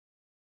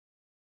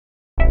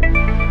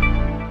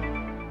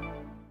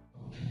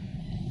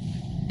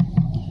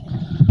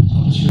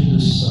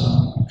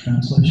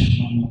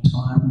translation one more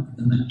time.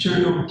 The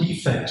material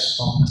defects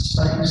of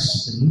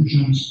mistakes,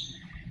 illusions,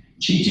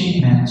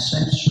 cheating, and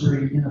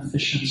sensory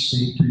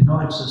inefficiency do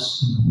not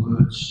exist in the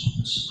words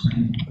of the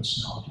Supreme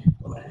Personality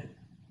of Godhead.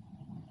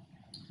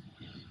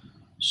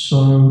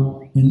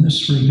 So, in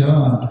this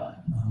regard,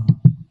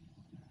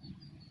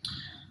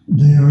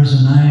 there is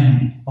a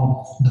name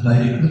of the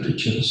Vedic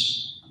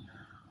literatures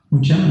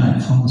which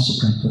emanate from the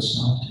Supreme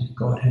Personality of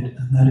Godhead,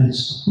 and that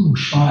is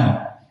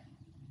Purushaya,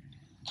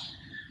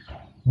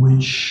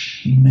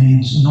 which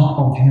means not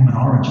of human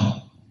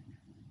origin.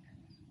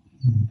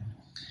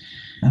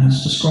 And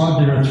it's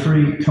described there are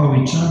three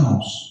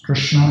co-eternals,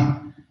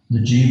 Krishna, the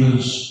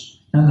Jivas,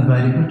 and the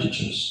Vedic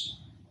literatures.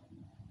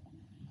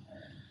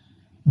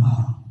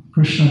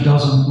 Krishna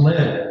doesn't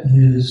let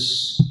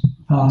his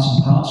parts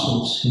and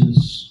parcels,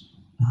 his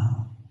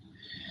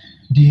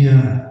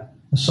dear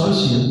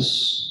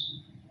associates,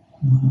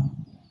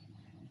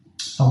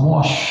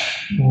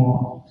 awash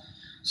or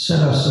set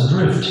us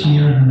adrift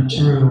here in the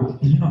material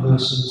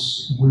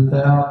universes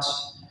without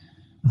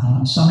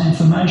some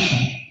information.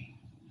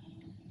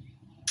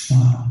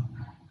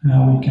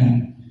 How we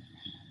can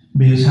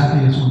be as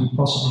happy as we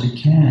possibly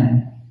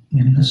can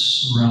in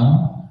this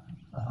realm,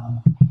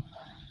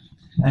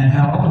 and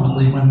how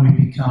ultimately when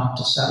we become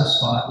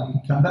dissatisfied, we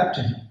can come back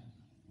to Him.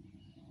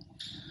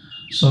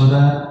 So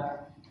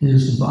that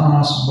is the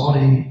vast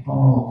body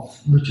of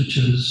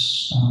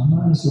literatures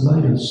known as the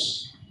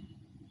Vedas.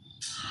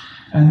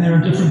 And there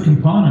are different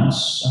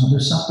components.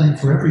 There's something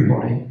for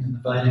everybody in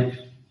the Vedic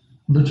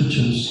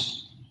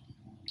literatures.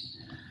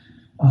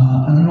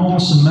 An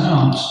enormous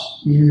amount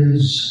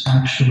is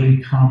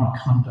actually karma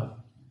kanda.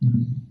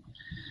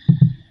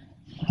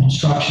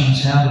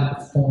 Instructions how to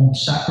perform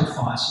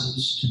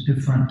sacrifices to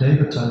different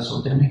devatas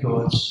or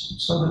demigods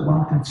so that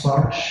one can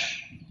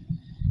flourish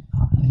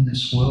in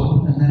this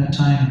world and then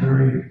attain a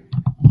very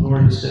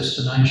glorious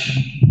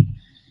destination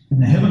in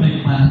the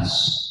heavenly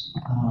planets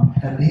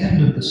at the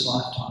end of this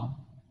lifetime.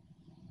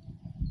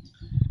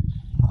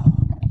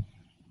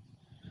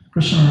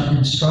 Krishna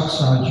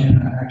instructs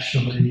Arjuna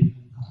actually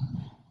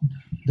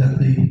that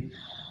the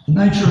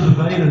nature of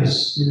the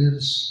Vedas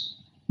is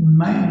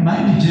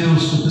mainly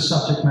deals with the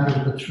subject matter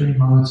of the three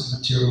modes of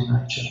material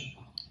nature.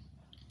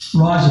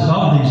 Rise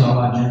above these, O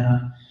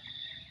Arjuna,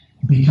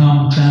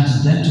 become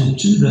transcendental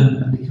to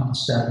them and become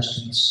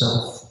established in the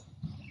self.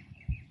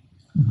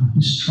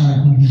 This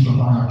training of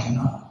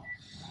Arjuna.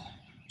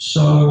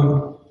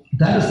 So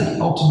that is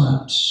the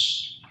ultimate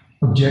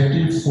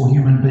objective for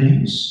human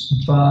beings,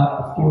 but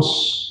of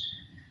course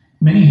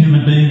many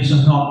human beings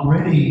are not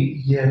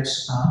ready yet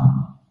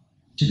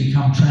to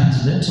become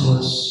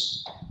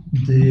transcendentalists.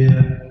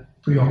 They're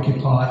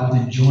preoccupied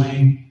with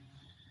enjoying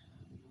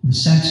the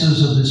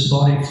senses of this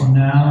body for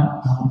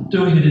now, but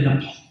doing it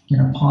in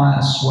a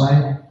pious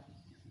way,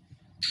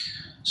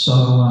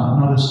 so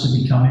not as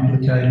to become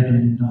implicated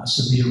in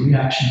severe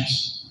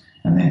reactions,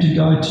 and then to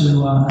go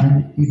to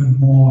an even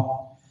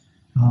more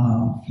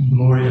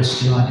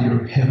glorious, the idea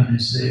of heaven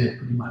is there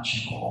pretty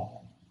much in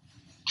all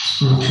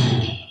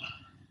spiritual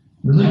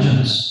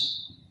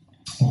religions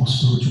or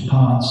spiritual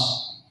paths.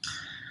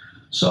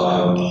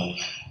 So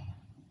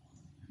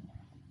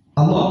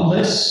a lot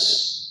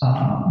less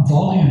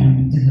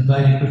volume in the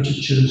Vedic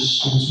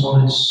literatures is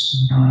what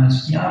is known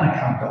as jnana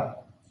kanda,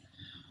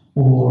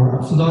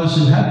 or for those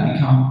who have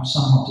become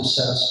somewhat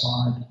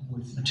dissatisfied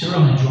with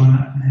material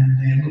enjoyment and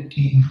they're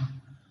looking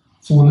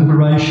for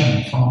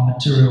liberation from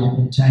material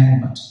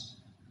entanglement.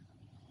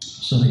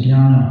 So the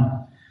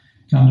jnana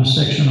kanda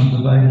section of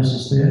the Vedas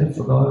is there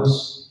for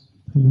those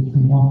who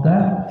want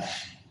that.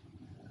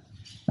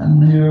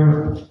 And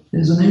there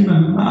is an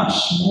even much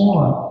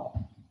smaller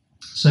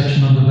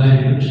section of the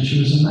Vedic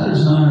literatures, and that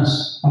is known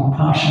as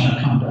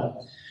Vipassana Kanda,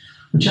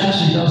 which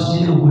actually does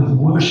deal with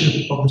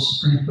worship of the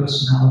Supreme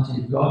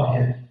Personality of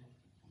Godhead,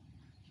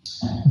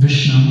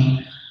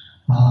 Vishnu,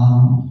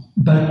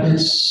 but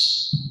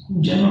it's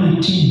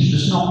generally tinged,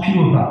 it's not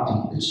pure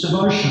bhakti, it's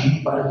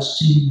devotion, but it's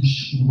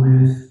tinged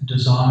with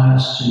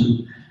desires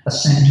to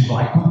ascend to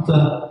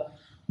Vaikuntha,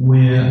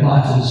 where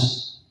life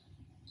is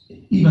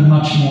even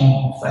much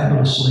more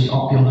fabulously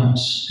opulent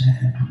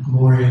and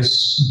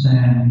glorious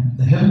than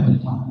the heavenly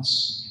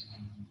planets.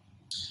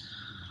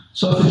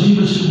 So for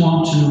jivas who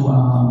want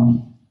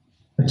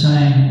to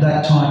attain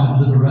that type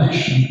of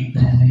liberation,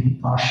 then the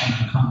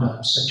Vipassana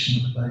Kanda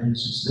section of the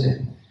Vedas is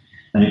there.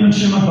 And even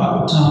Srimad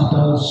Bhagavatam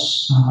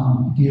does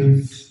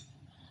give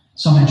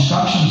some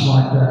instructions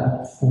like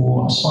that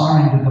for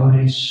aspiring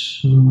devotees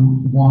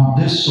who want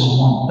this or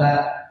want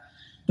that.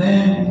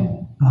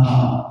 Then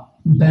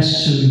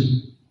best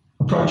to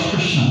approach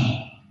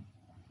Krishna,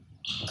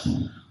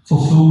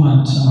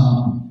 fulfillment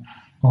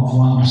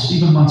of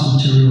even one's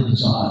material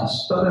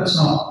desires. But that's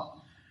not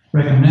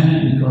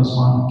recommended because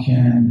one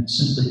can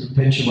simply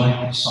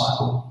perpetuate the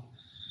cycle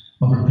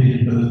of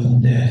repeated birth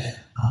and death.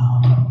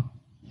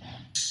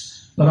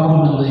 But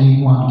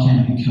ultimately one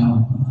can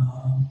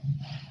become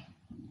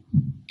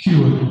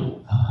cured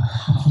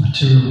of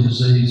material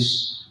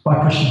disease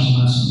by Krishna's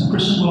mercy. And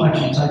Krishna will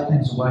actually take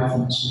things away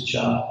from us which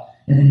are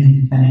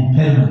an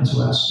impediment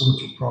to our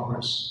spiritual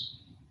progress.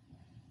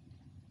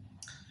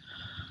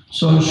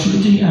 So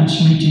Shruti and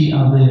Smriti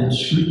are there.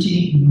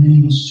 Shruti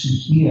means to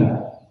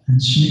hear, and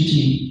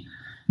Smriti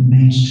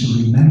means to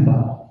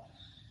remember.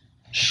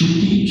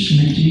 Shruti,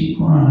 Smriti,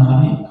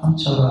 Puranadi,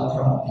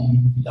 Pancharatra,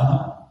 Vida,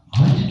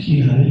 HG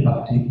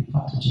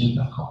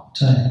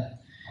Alalanatha.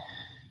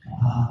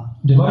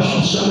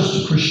 Devotional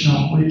service to Krishna,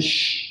 which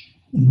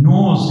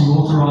ignores the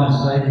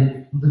authorized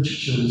Vedic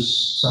literatures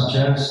such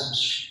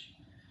as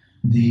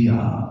the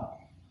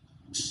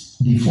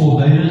four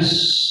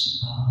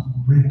Vedas,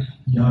 Rig,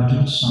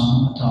 Yajur,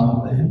 Sam, Atharva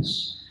Vedas,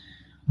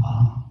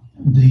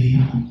 the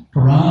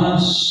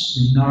Puranas,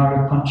 the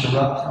Narada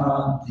Pancharatra,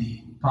 the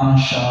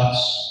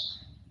Upanishads,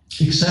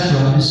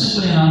 etc., is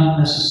simply an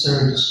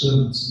unnecessary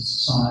disturbance in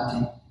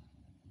society.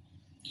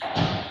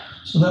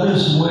 So that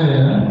is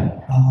where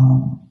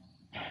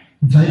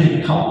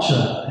Vedic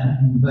culture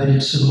and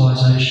Vedic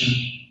civilization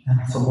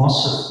and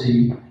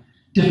philosophy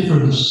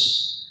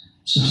differs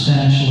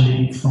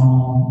substantially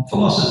from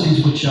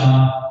philosophies which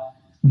are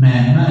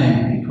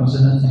man-made, because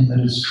anything that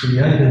is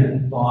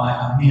created by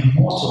a mere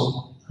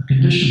mortal, a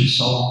conditioned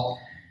soul,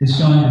 is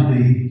going to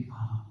be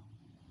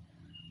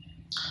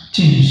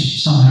tinged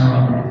somehow or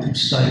other with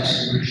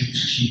mistakes, illusions,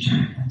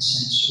 cheating, and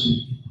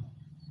sensory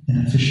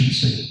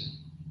inefficiency.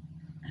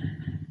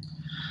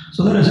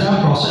 So that is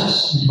our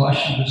process in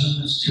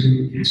Vaishnavism, is to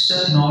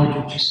accept knowledge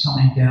which is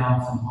coming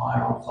down from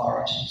higher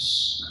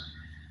authorities,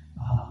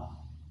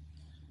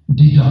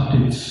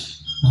 deductive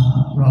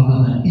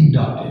rather than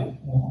inductive,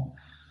 or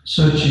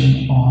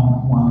searching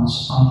on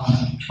one's own,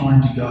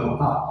 trying to go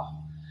up.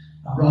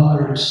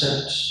 Rather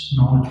accept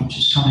knowledge which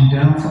is coming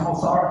down from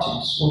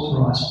authorities,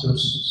 authorized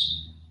persons.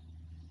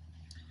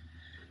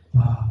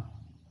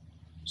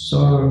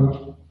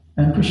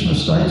 And Krishna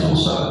states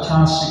also,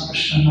 Atasi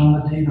Krishna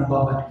Naladena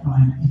Bhavat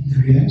Prime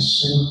Indriya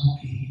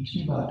Sevamukhi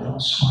Jivada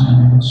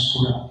Swayameva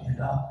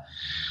Spurapyada.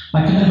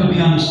 I can never be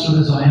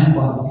understood as I am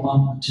by the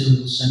blunt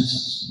material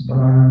senses, but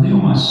I reveal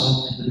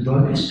myself to the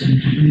devotees,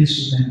 being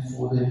pleased with them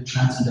for their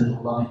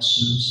transcendental loving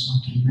service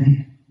unto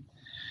me.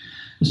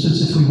 Just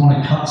as if we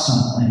want to cut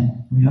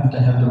something, we have to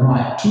have the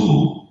right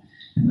tool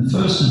in the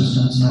first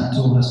instance, and that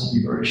tool has to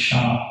be very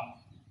sharp.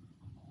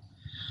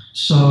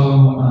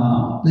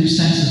 So these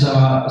senses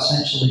are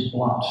essentially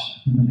blunt,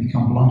 and they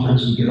become blunter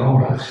as we get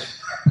older.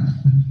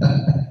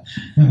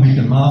 And we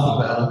can laugh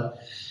about it,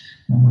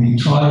 and we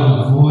try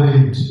to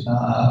avoid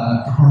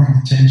drawing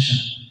attention.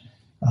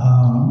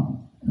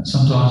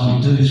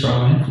 Sometimes we do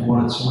throw it in for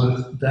what it's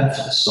worth. That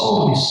for the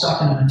soul to be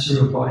stuck in a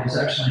material body is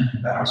actually an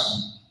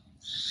embarrassment.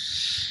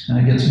 And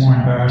it gets more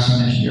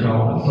embarrassing as you get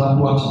older. But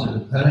what to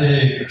do?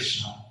 Hare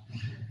Krishna.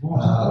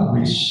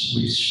 We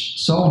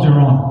soldier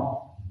on.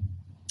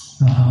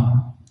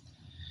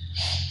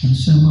 And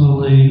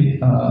similarly,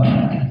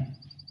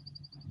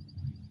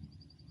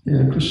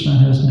 Krishna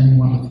has many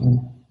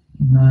wonderful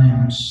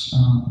names.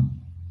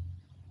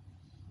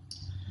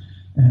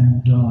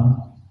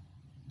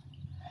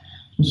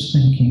 Just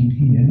thinking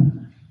here,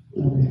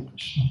 Hare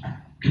Krishna.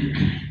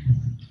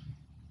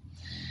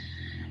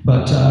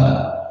 But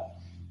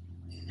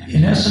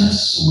in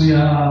essence, we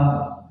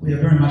are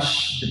very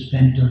much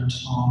dependent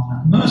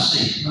on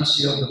mercy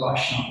of the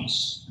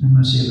Vaishnavas, and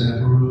mercy of our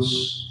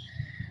gurus,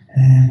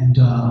 and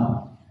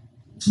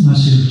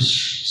mercy of the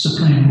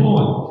Supreme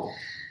Lord.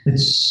 We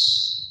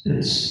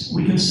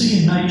can see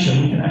in nature,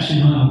 we can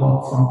actually learn a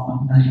lot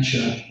from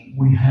nature.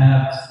 We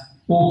have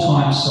all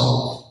types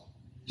of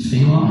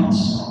felines,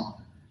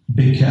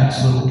 big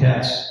cats, little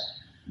cats.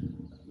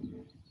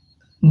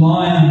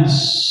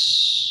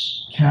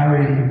 Lions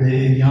carry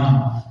their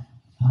young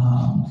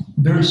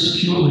very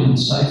securely and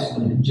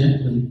safely and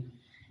gently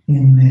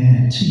in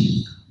their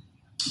teeth.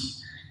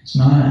 It's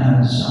known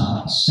as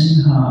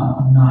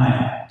Sinha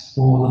Naya,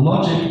 or the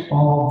logic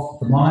of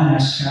the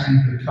lioness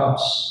carrying her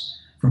cubs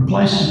from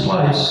place to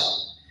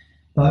place.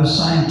 Those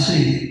same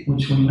teeth,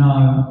 which we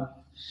know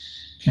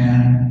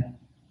can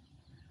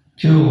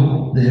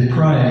kill their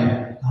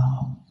prey,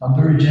 are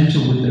very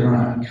gentle with their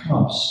own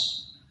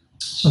cubs.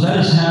 So that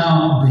is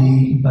how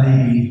the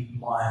baby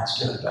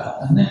lions go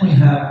about. And then we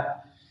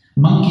have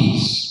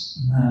monkeys.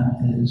 That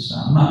is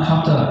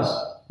Makata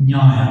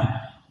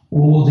Nyaya,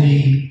 or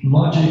the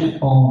logic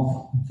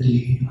of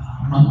the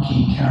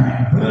monkey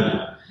carrying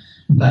herd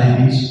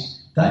babies,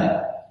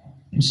 that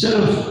instead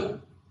of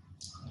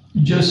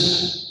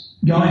just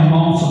going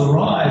along for the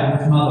ride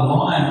with Mother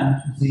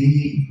Lion,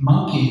 the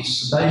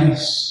monkeys, the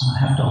babies,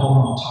 have to hold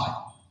on tight,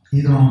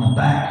 either on the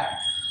back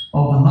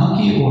of the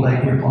monkey or they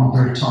grip on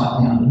very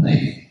tightly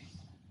underneath,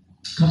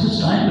 because it's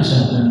dangerous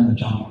out there in the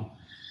jungle.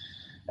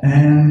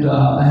 And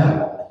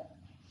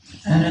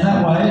in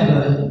that way,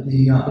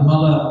 the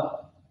mother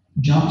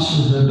jumps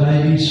with her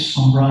babies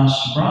from branch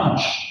to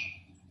branch.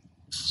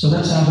 So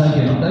that's how they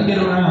get on. They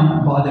get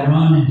around by their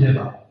own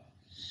endeavour,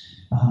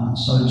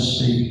 so to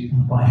speak,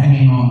 by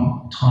hanging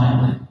on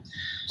tightly.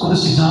 So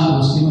this example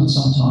is given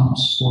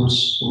sometimes for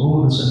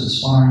all of us as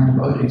aspiring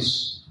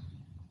devotees.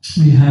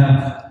 We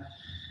have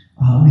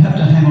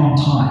to hang on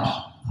tight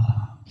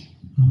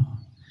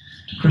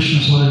to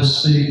Krishna's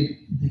lotus feet,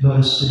 the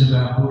lotus feet of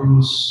our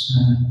gurus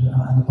and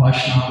the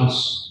Vaishnavas,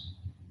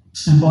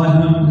 and by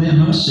their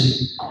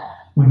mercy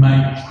we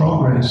make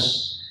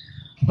progress.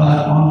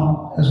 But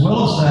as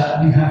well as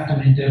that, we have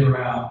to endeavour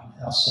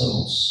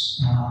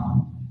ourselves.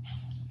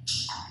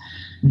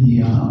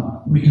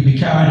 We can be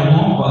carried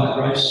along by the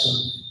grace of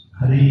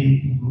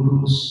Hari,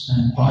 Gurus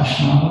and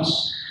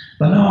Vaishnavas,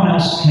 but no one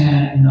else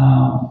can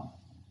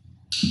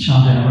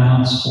chant our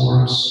rounds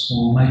for us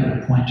or make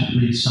it a point to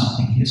read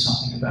something, hear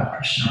something about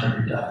Krishna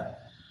every day.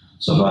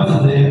 So both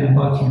are there and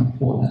both are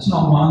important. It's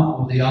not one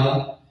or the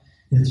other,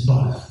 it's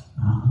both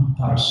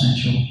are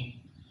essential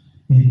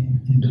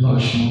in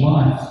devotional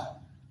life.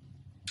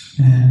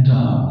 And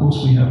of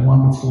course we have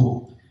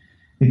wonderful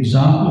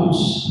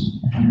examples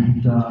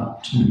and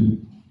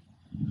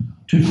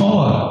to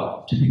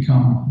follow, to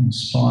become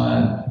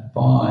inspired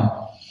by.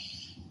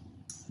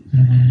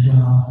 And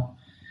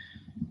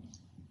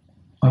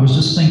I was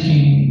just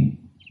thinking,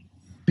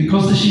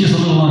 because this year is a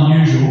little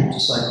unusual, to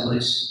say the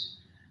least,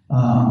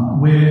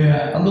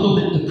 we're a little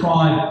bit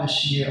deprived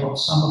this year of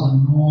some of the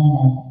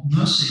normal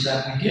mercy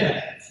that we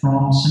get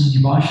from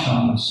senior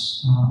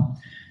Vaishnavas.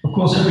 Of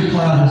course, every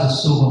cloud has a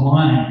silver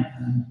lining,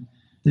 and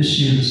this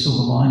year the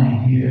silver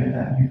lining here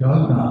at New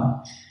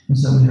Govardhana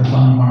is that we have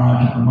Bani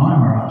Maharaj and Ramai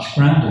Maharaj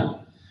grounded.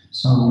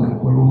 So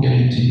we're all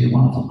getting to hear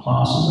wonderful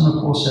classes, and of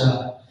course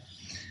our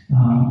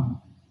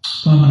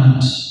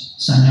permanent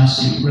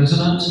sannyasi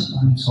resident,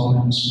 His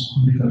Holiness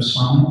Mukunda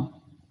Goswami,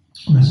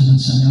 resident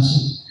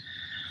sannyasi.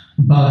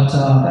 But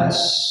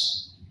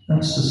that's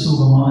the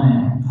silver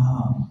lining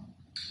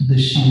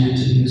this year,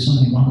 to hear so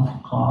many wonderful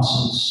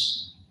classes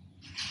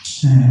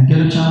and get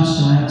a chance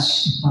to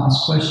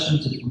ask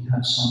questions. If we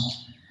have some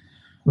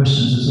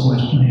questions, there's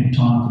always plenty of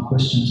time for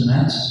questions and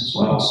answers as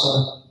well.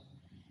 So,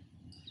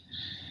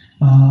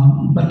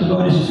 but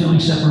devotees are feeling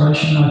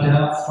separation, no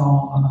doubt,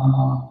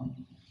 from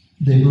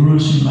their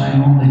gurus who may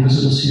normally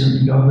visit us here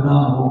in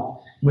Govardhana, or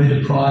we're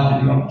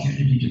deprived of the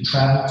opportunity to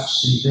travel to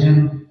see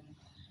them.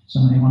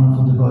 So many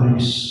wonderful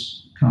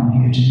devotees come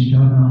here to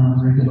Govardhana on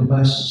a regular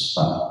basis.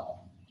 But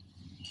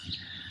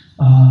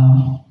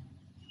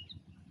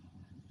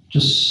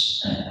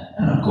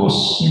and of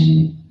course,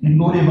 in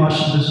Gaudiya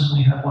Vaishnavism,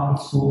 we have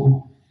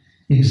wonderful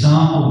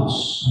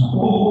examples.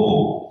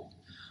 All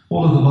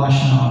of the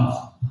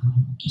Vaishnava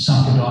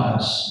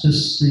sampradayas,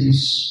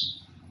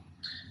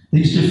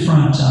 these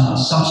different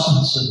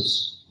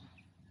substances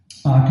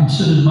are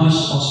considered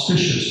most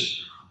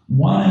auspicious.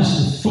 One is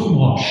the foot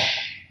wash.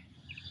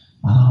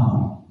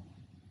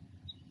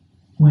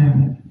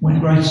 When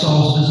great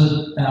souls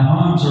visit our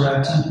homes or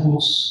our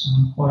temples,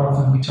 quite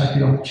often we take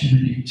the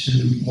opportunity to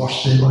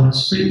wash their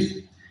lotus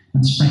feet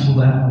and sprinkle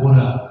that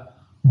water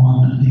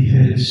on the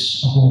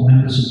heads of all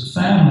members of the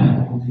family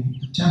or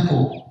the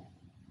temple.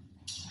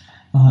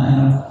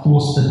 And of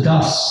course the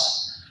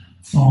dust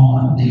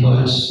from the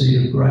lotus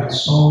feet of great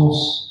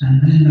souls,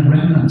 and then the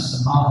remnants,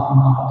 the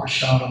Maha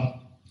Prashadam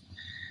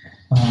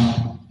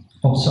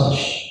of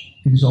such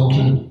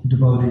exalted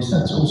devotees.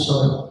 That's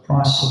also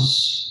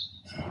priceless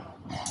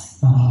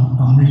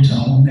Amrita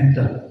or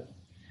nectar.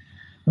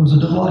 There was a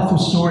delightful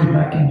story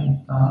back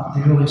in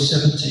the early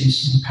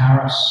 70s in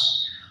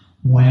Paris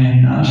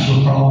when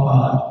Srila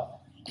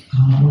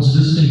Prabhupada was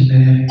visiting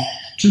there.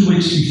 2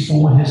 weeks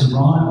before his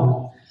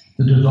arrival,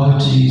 the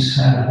devotees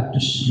had a book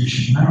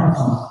distribution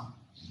marathon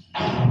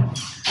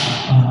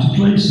to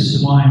please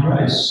His Divine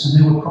Grace, and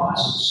there were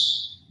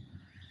prizes.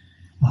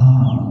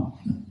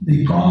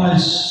 The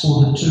prize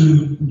for the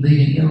two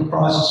leading,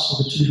 prizes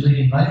for the two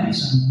leading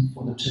ladies and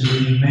for the two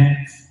leading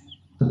men.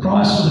 The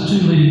prize for the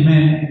two leading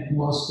men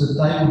was that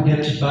they would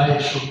get to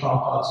bathe Srila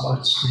Prabhupada's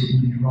lotus feet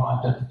when he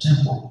arrived at the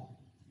temple.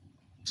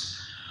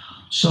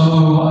 So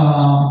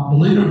the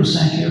leader of the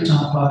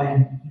Sankirtan party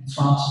in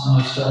France in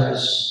those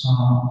days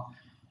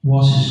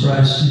was His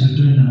Grace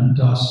Indaduna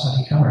Das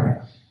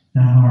Adhikari,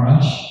 now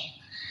Maharaj.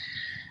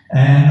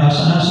 And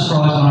so no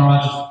surprise,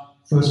 Maharaj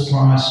first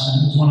prize,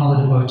 and there was one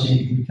other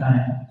devotee who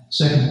came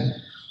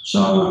second.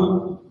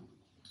 So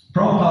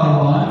Prabhupada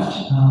arrived,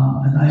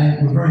 and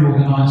they were very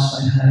organised.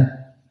 They had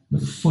the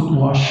foot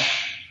wash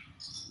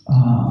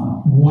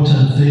water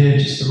there,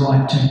 just the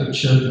right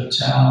temperature, the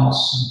towels,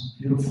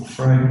 and beautiful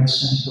fragrance,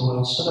 scented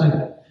oil. So they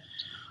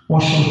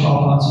washed all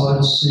Prabhupada's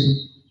lotus feet.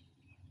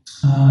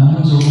 There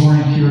was a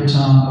roaring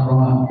kirtan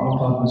arrival.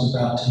 Prabhupada was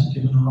about to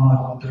give an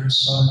arrival address.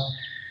 So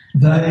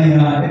they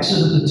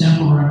exited the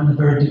temple room in a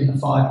very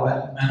dignified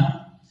manner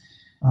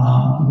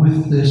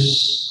with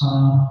this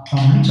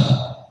Amrita,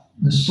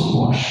 this foot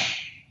wash.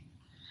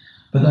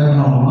 But they were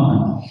not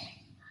alone.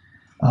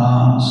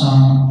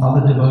 Some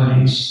other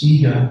devotees,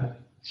 eager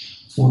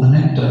for the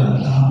nectar,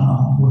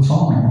 were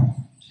following them.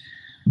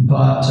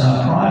 But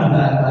prior to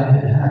that, they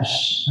had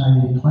hatched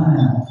a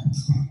plan.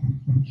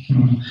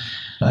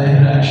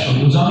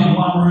 There was only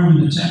one room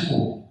in the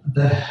temple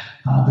that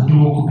the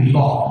door could be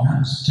locked, and that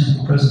was the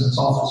temple president's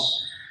office.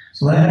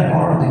 So they had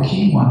borrowed the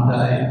key one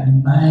day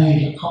and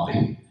made a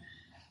copy,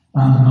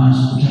 unbeknownst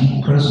to the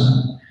temple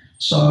president.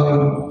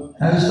 So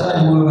as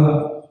they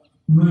were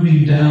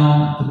moving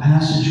down the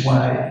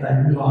passageway, they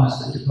realised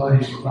that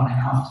devotees were running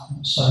after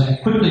them. So they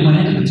quickly went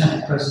into the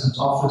temple president's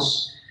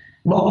office,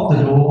 locked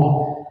the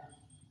door,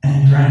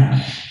 and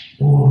drank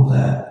all of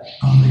that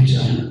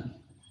Amrita.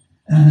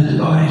 And the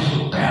devotees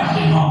were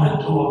pounding on the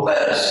door,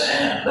 let us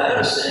in, let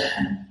us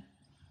in.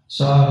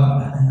 So,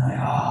 and they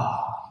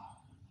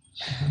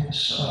were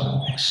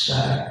so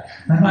ecstatic.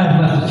 They may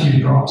have left a few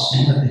drops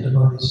in, but the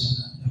devotees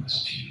in it, there was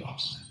a few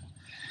drops there.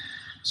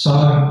 So,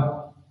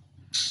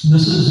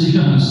 this is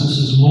eagerness, this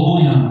is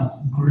longing,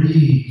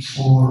 greed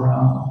for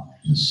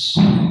this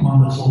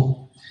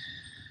wonderful,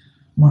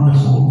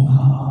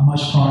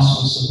 most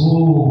priceless of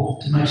all,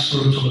 to make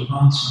spiritual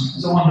advancement.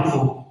 There's a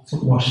wonderful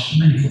foot wash,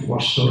 many foot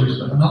wash stories,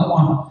 but another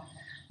one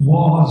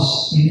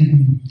was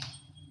in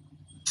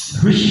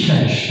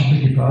Rishikesh, I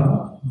beg your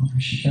pardon, not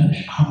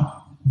Rishikesh,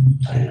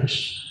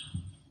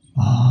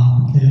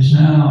 it is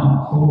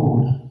now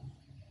called,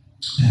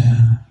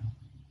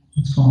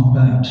 it's gone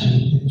back to,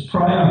 it was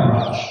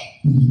Prayagraj,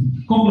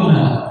 Kumbh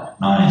Mela,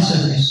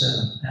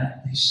 1977,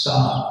 at the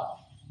start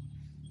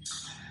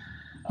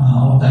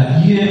of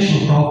that year.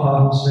 Srila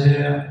Prabhupada was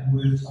there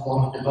with a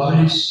lot of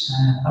devotees,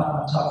 and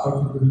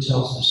Prabhu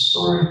tells the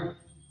story.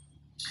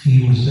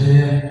 He was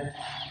there,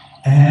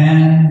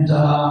 and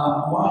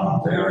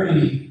one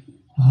very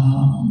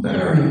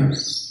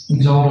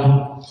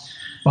exalted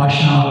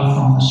Vaishnava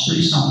from the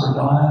Sri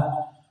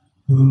Sampradaya,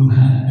 who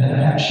had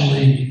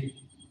actually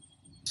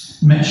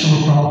met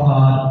Srila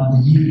Prabhupada the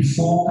year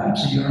before,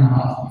 perhaps a year and a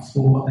half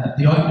before, at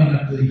the opening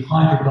of the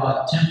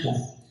Hyderabad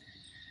Temple.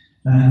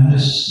 And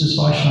this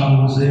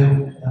Vaishnava was there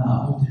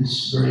with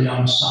his very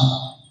young son.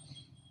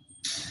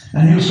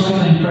 And he was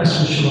greatly impressed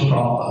with Srila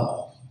Prabhupada.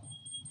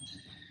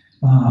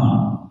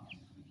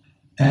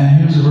 And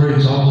he was a very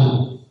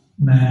exalted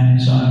man in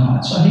his own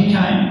right. So he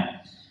came,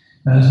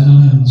 as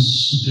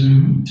millions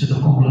do, to the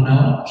Kumbh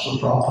Mela. Srila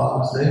Prabhupada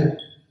was there.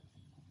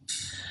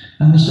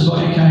 And this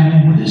devotee came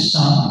in with his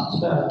son. He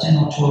was about a 10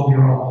 or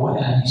 12-year-old boy,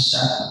 and he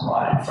sat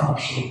right in front of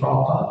Srila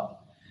Prabhupada.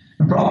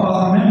 And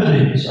Prabhupada remembered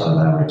him, so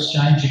they were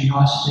exchanging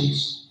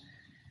niceties.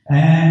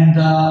 And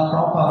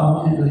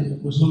Prabhupada immediately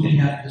was looking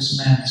at this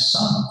man's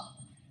son.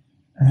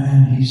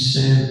 And he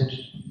said,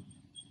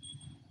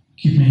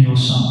 give me your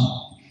son.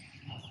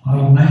 I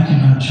will make him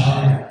an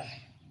acharya.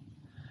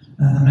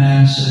 And the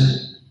man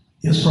said,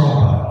 yes,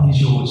 Prabhupada, he's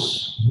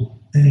yours.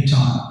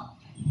 Anytime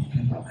you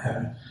can have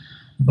him.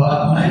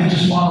 But maybe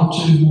just 1 or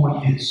 2 more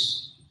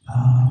years.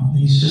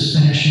 He's just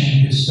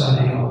finishing his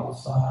study of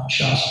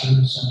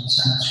Shastras and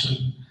Sanskrit.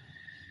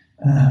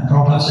 And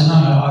Prabhupada said, no, I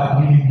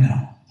give him now.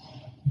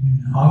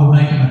 I will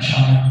make him a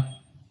acharya.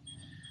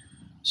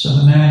 So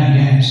the man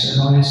again said,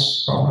 oh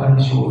yes, Prabhupada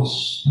is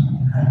yours. You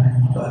can have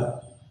him, but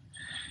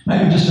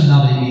maybe just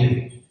another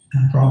year.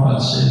 And Prabhupada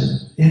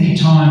said, any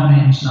time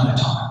means no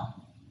time.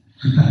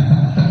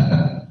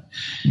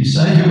 You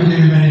say you will give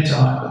him any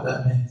time, but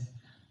that means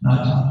no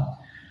time.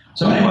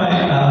 So anyway,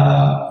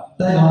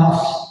 they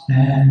laughed,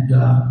 and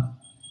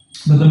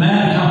but the man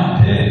had come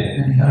prepared,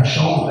 and he had a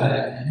shoulder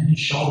bag, and in his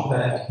shoulder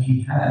bag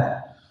he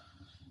had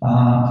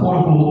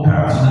portable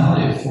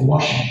paraphernalia for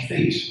washing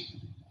feet.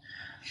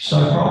 So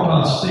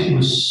Prabhupada's feet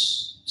was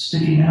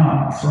sticking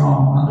out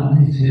from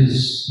underneath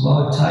his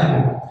low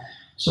table.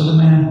 So the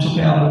man took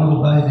out a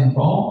little bathing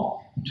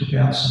bowl, he took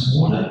out some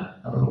water,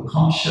 a little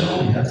conch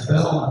shell, he had a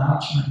bell, an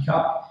archman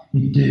cup,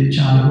 he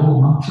chanted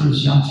all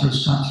mantras,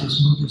 yantras, tantras,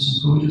 mudras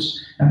and pujas,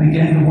 and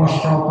began to wash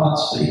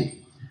Prabhupada's feet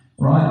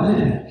right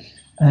there.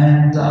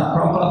 And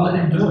Prabhupada let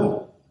him do it,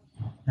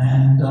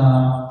 and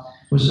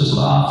was just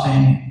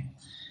laughing.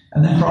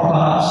 And then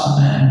Prabhupada asked the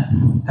man,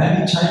 have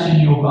you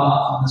taken your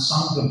bath in the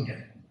Sangam yet?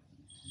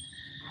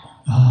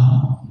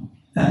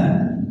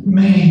 And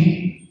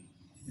meaning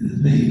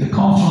the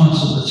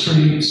confluence of the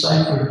 3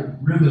 sacred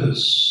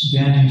rivers,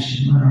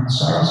 Ganges, Yamuna and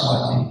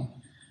Saraswati,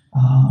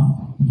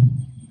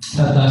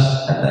 at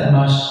that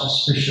most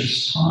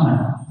auspicious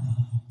time,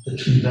 the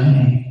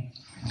Triveni,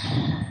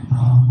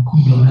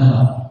 Kumbh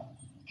Mela,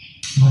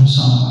 when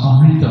some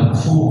Amrita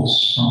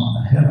falls from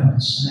the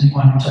heavens, and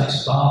anyone who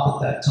takes a bath at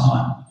that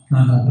time, no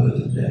more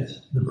birth and death,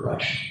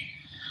 liberation.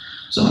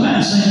 So the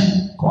man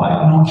seemed quite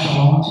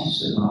nonchalant. He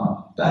said,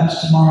 oh,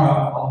 perhaps tomorrow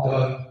I'll go,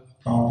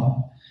 Prabhupada.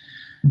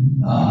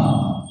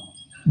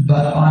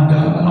 But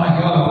when I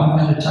go, I'm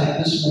going to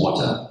take this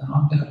water and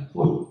I'm going to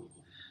put,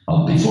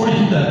 before he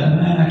did that, the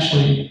man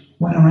actually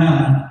went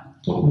around and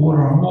put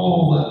water on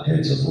all the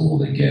heads of all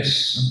the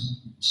guests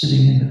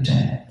sitting in the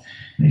tent.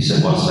 And he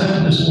said, what's left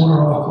of this water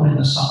I'll put in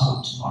the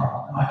Sangam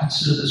tomorrow. And I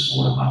consider this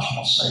water much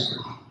more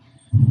sacred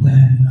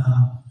than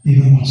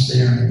even what's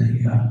there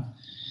in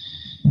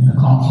the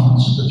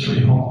confluence of the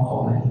 3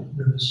 holy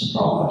rivers. And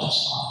Prabhupada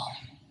just laughed.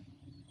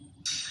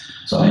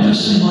 So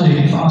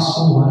interestingly, fast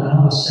forward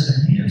another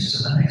 7 years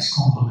to the next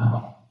Kumbh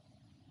Mela.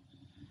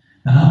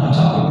 And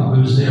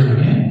Prabhu is there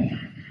again.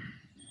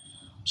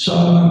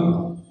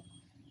 So,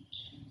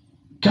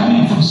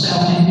 coming from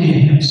South India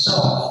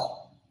himself,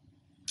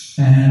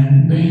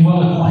 and being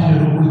well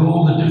acquainted with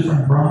all the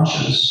different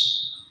branches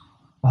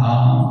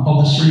of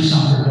the Sri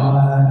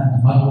Sampradaya and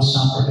the Madhva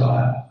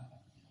Sampradaya,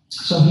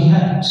 So he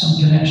had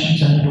some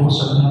connections, and he'd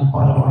also done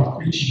quite a lot of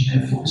preaching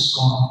there for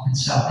ISKCON in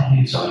South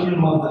India. So he knew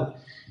a lot of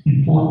the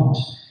important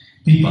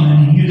people,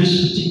 and he knew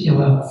this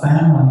particular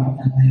family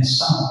and their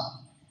son.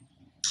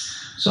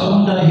 So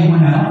one day he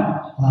went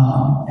out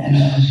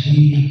and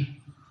he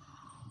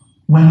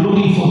went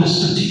looking for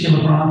this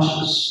particular branch of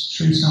this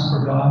Sri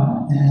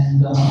Sampradaya,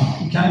 and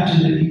he came to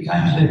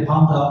their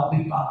pandal,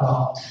 big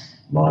pandal, a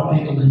lot of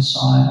people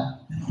inside.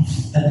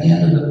 And at the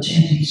end of the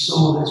tent, he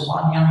saw there's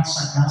one young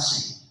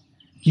sannyasi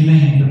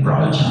giving the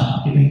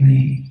pravachan,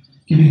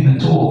 giving the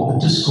talk, the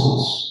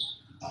discourse.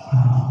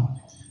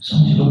 So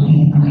he's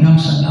looking, and the young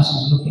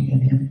sannyasi is looking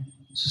at him.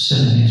 This is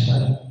 7 years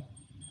later,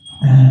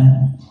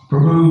 and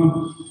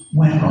Prabhu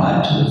went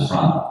right to the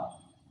front,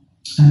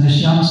 and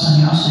this young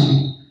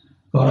sannyasi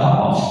got up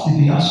off the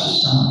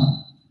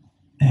Vyasa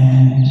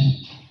and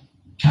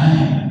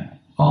came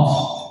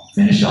off,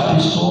 finished up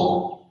his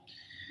talk,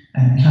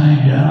 and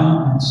came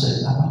down and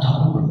said,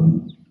 Avatara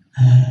Prabhu,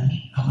 and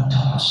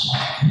Avatara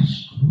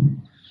Swakas Prabhu.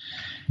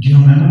 Do you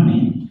remember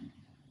me?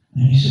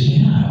 And he said,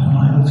 yeah, how can I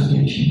ever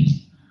forget you?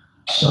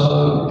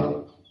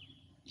 So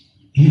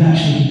he'd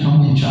actually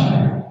become the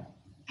acharya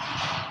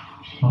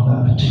of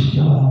that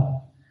particular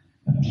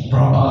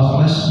Prabhupada's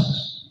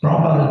lessons.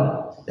 Prabhupada,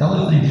 the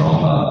other thing,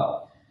 Prabhupada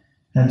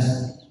had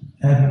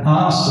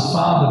asked the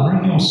father,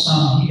 bring your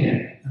son here,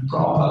 and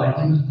Prabhupada had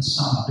given the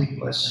son a big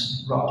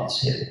blessing, rubbed his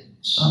head,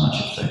 so much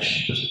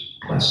affection, just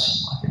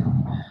blessed him like,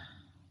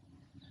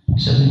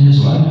 7 years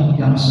later, the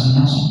young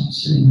sannyasi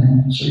sitting there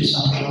in Sri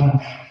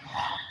Sampradaya.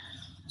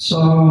 So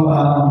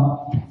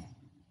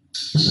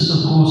this is,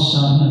 of course,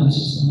 this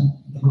is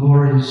the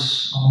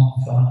glories of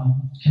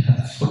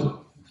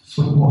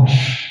foot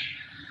wash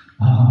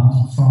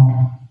from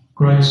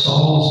great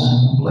souls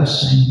and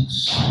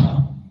blessings,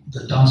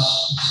 the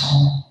dust and so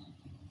on.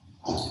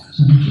 It's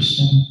an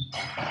interesting.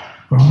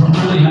 I'm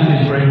really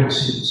happy Greg was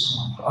here this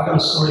morning. I got a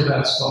story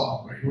about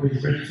Scotland, Greg. Are you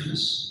ready for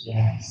this?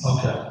 Yes.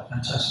 Okay,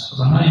 fantastic.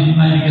 Because I know you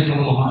maybe get a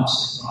little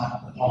homesick, right?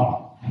 But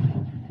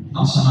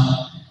not so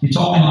much. You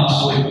told me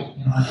last week,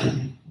 you're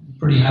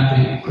pretty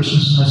happy.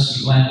 Christmas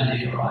mostly landed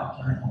here, right,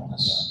 during all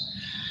this.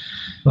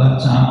 But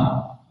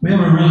there's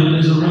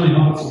a really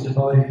wonderful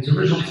devotee. He's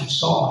originally from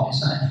Scotland.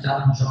 His name is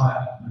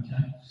Dhananjaya.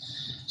 Okay.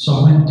 So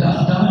when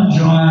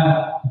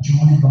Dhananjaya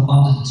joined the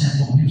London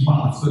Temple, he was one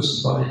of the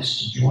first devotees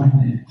to join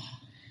there.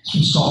 He's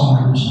from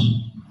Scotland originally.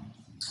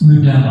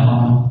 Moved down to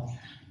London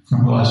from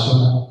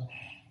Glasgow.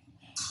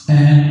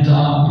 And he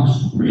was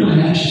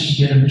really anxious to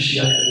get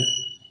initiated.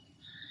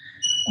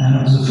 And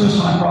it was the first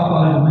time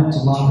Prabhupada ever went to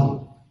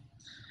London.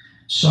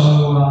 So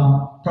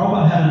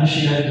Prabhupada had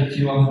initiated a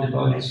few other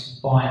devotees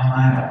by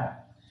mail,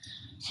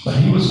 but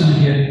he was going to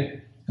get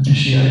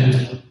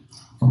initiated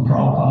from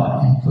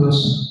Prabhupada in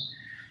person.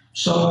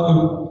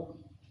 So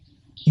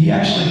he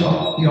actually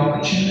got the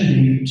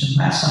opportunity to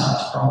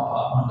massage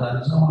Prabhupada one day.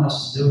 There's no one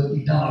else to do it.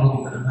 He'd done a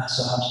little bit of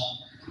massage.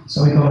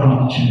 So he got an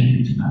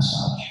opportunity to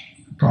massage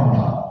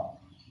Prabhupada.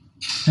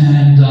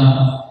 And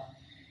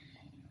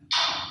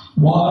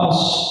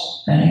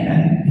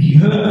and he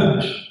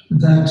heard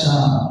that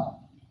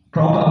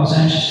Prabhupada was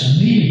anxious to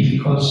meet him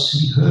because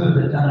he heard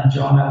that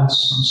Dhananjaya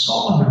was from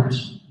Scotland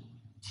originally.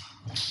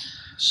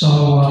 So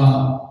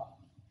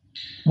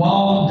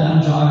while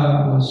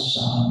Dhananjaya was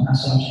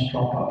massaging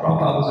Prabhupada,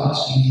 Prabhupada was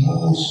asking him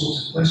all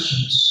sorts of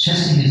questions,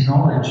 testing his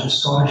knowledge of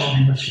Scottish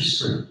and English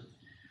history.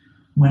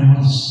 When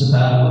was the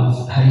Battle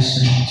of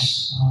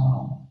Hastings?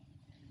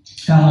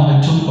 How long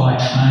it took by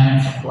train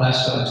from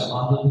Glasgow to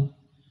London?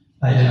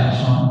 8 hours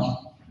long.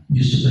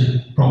 Used to be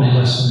probably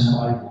less than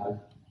that.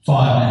 5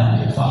 now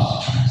to get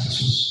faster trains. This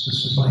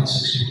was late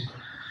 60s.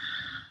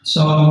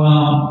 So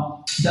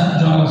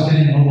Dhananjaya was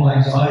getting a little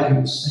anxiety. He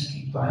was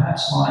thinking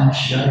perhaps my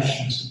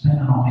initiation is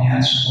dependent on me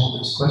answering all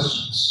these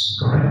questions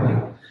correctly.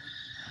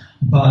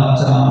 But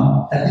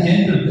at the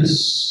end of this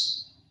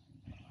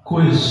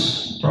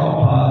quiz,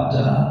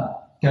 Prabhupada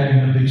gave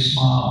him a big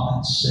smile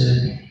and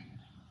said,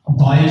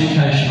 by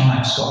education I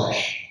am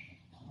Scottish.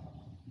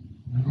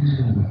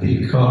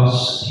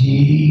 Because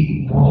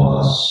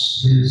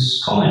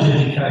his college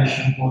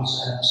education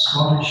was at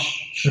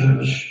Scottish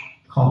Church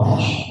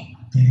College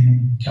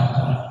in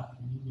Calcutta.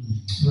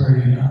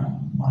 Very,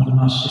 one of the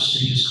most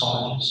prestigious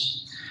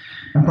colleges.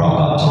 And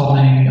Prabhupada told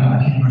me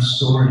humorous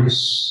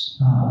stories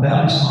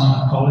about his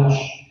time at college,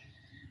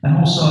 and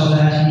also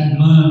that he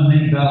learned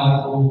many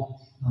valuable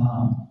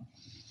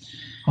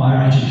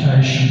higher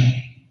education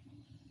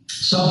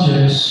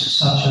subjects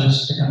such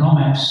as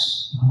economics,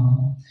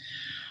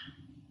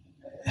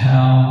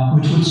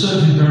 which would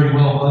serve him very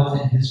well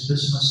both in his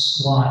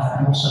business life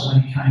and also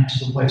when he came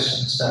to the West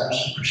and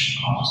established the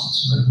Christian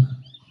consciousness movement.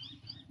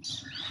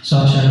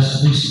 Such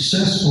as to be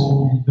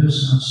successful in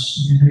business,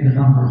 you need a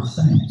number of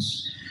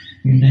things.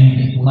 You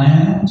need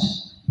land,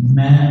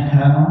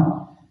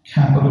 manpower,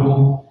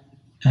 capital,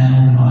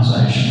 and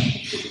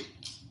organisation.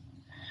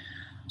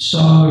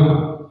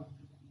 So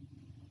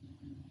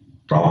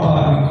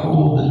Prabhupada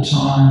recalled the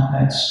time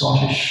at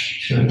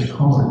Scottish Church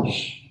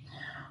College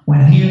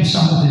when he and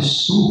some of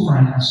his school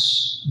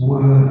friends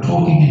were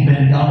talking in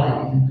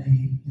Bengali in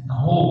the the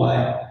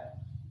hallway,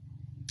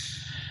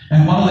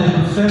 and one of their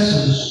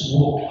professors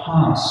walked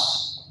past.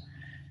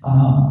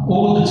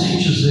 All of the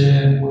teachers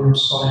there were of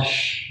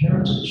Scottish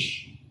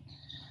heritage.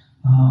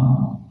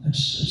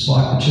 It's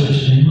like the Church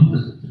of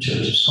England, the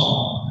Church of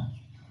Scotland.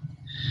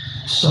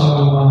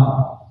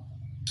 So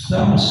they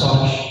were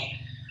Scottish.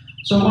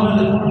 So one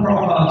of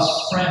Prabhupada's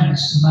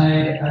friends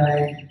made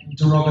a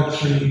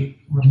derogatory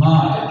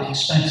remark at the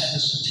expense of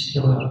this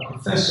particular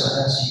professor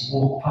as he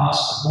walked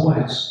past the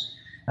boys.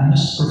 And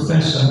this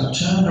professor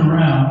turned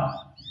around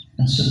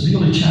and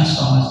severely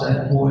chastised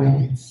that boy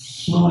in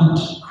fluent,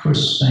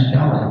 crisp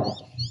Bengali.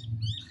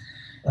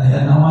 They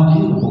had no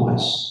idea, the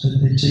boys, that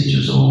their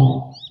teachers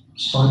all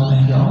spoke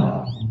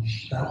Bengali.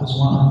 That was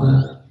one of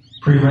the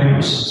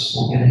prerequisites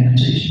for getting a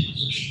teaching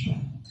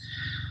position.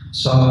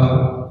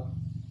 So,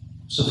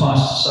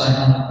 suffice to say,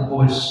 the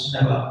boys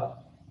never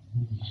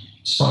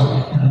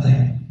spoke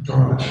anything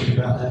derogatory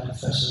about their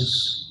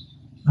professors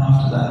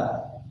after that.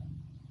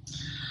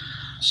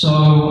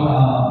 So,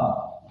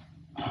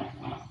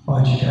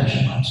 by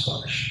education, I'm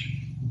Scottish.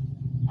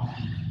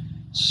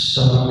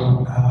 So,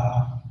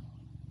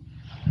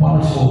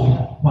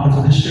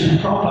 wonderful history. And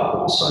Prabhupada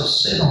also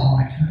said on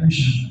one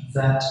occasion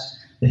that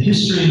the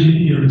history of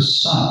India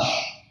is such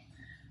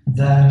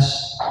that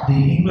the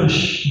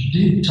English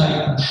did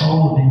take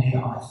control of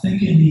India, I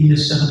think in the year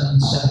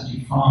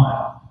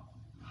 1775,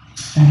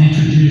 and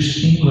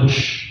introduced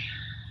English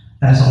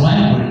as a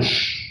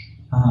language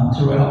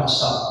throughout the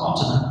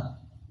subcontinent.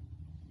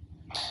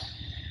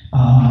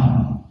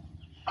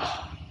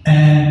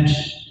 And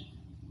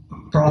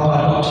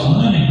Prabhupada got to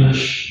learn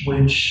English,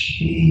 which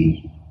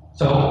he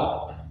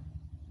felt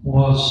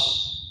was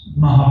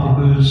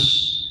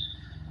Mahaprabhu's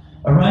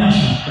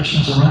arrangement,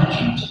 Krishna's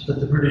arrangement, that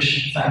the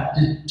British in fact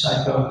did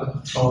take over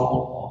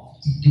control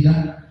of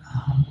India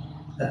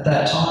at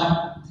that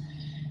time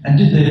and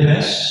did their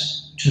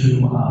best to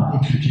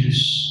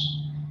introduce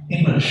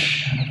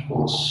English. And of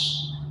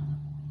course,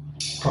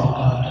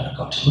 Prabhupada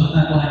got to learn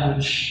that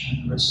language,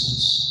 and the rest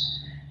is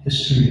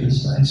history,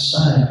 as they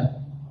say.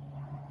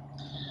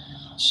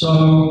 So,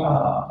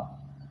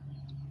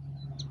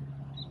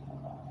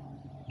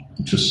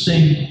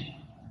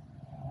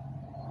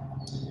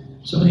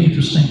 so many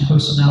interesting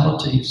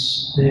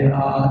personalities there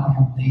are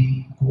in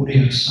the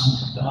Gaudiya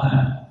Sampradaya. I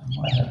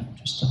might have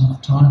just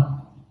enough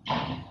time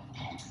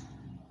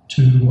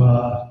to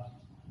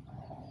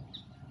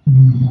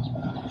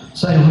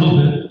say a little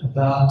bit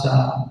about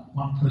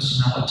one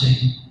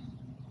personality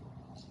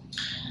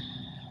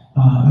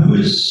who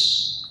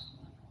is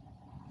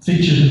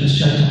featured in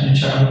this Caitanya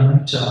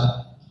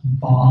Caritamrita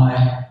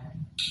by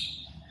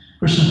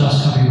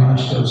Krishnadas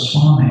Kaviraj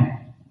Goswami.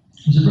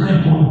 He's a very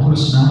important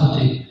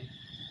personality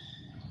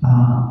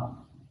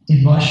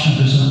in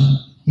Vaishnavism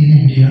in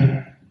India,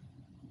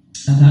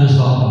 and that is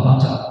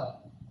Vallabha.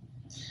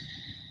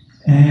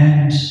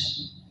 And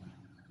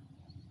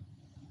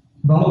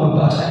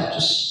Vallabha,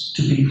 just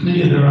to be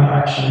clear, there are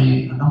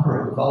actually a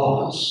number of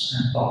Vallabhas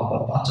and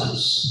Vallabha.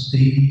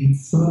 The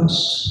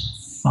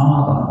first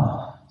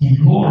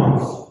father-in-law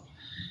of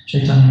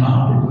Chaitanya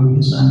Mahaprabhu,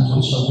 his name was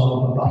also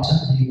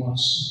Vallabha. He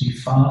was the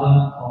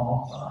father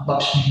of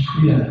Lakshmi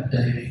Priya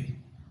Devi.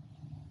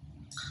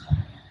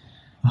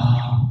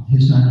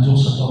 His name is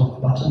also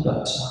Vallabha,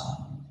 but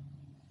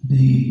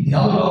the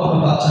other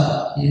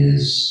Vallabha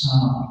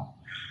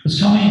was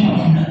coming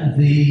in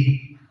the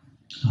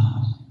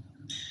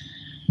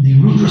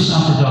Rudra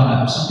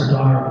Sampradaya, the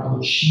Sampradaya of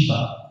Lord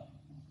Shiva.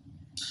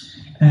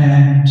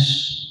 And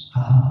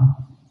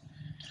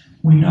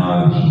we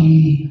know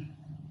he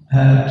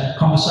had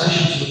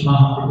conversations with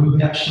Mahaprabhu.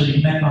 He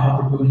actually met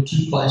Mahaprabhu in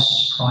two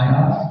places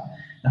prior,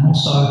 and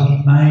also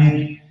he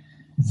made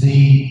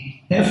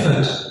the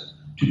effort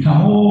to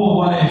come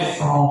all the way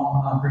from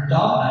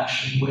Vrindavan,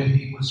 actually, where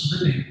he was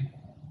living.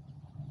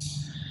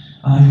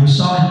 He was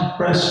so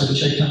impressed with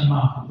Chaitanya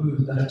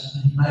Mahaprabhu that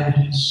he made it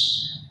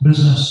his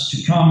business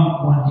to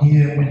come one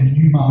year when he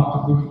knew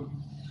Mahaprabhu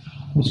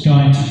was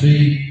going to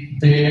be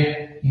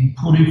there in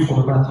Puri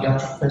for the Rath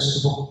Yatra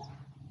festival.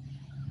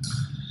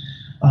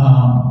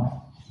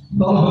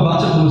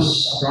 Vallabha was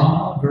a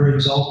Brahmana, very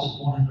exalted,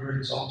 born in a very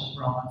exalted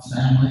Brahmin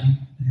family,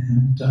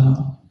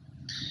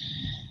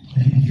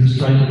 and he was a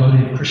great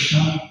devotee of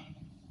Krishna.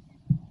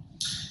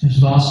 He was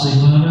vastly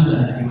learned,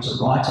 and he was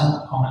a writer,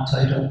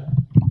 commentator.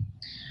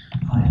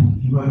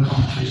 He wrote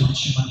commentaries on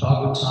Srimad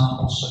Bhagavatam,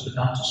 also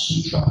Vedanta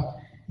Sutra.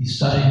 He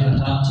studied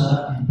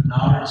Vedanta in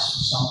Benares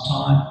for some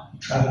time. He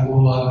travelled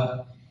all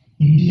over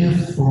India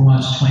for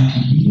almost 20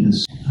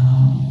 years.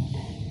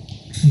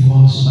 He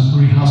was a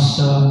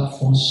grihasta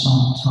for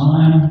some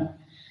time,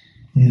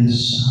 and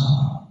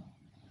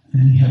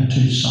he had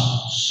two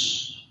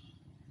sons.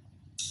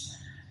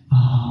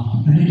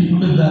 And he didn't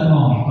live that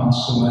long. He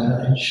passed away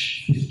at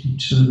age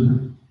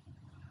 52.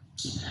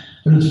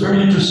 But it's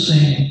very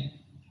interesting.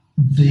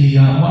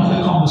 One of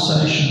the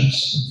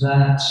conversations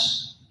that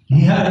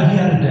he had a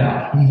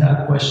doubt, he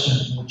had a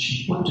question which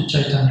he put to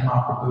Chaitanya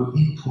Mahaprabhu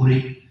in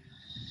Puri,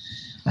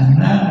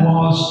 and that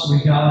was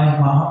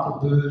regarding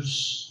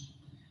Mahaprabhu's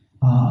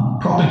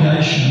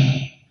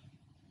propagation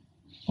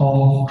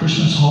of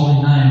Krishna's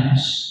holy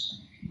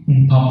names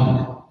in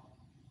public.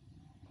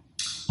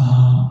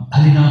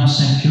 Harinam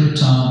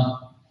Sankirtan,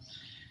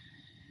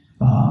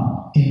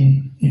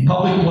 in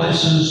public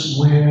places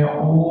where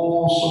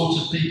all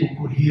sorts of people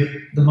could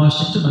hear the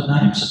most intimate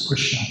names of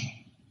Krishna.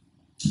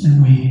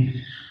 And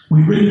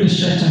we read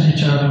this Caitanya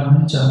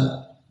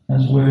Caritamrita,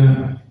 as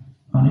we're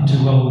only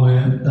too well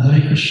aware, the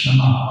Hare Krishna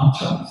Maha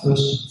Mantra,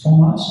 first and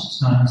foremost.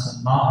 It's known as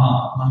the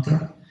Maha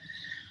Mantra.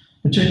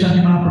 The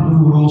Caitanya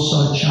Mahaprabhu would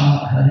also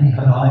chant Hari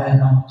Haraya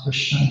Nam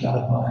Krishna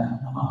Garavaya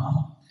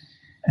Namaha.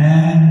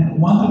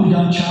 And one that we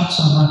don't chant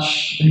so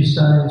much these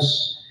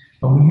days,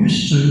 but we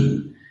used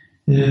to,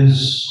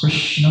 is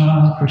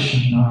Krishna,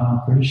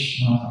 Krishna,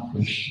 Krishna,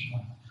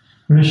 Krishna,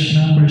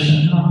 Krishna,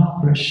 Krishna,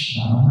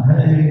 Krishna,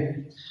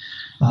 Hare,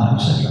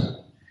 etc.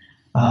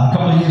 A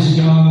couple of years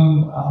ago,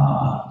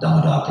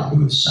 Damodar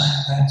Prabhu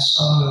sang that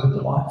so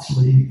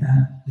delightfully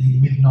at the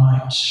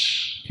midnight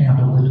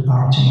candlelit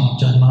arati on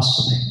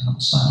Janmashtami, and it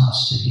was so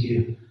nice to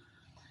hear.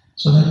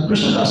 So that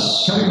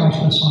Krishnadas Kaviraj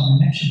Goswami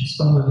mentions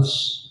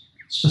those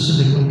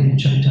specifically in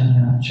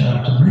Caitanya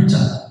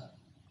Caritamrita.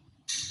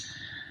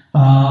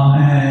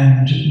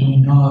 And we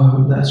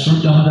know that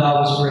Sri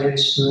Damodar was very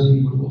expert.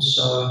 He would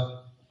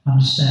also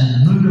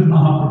understand the mood of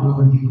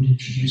Mahaprabhu, and he would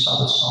introduce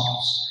other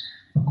songs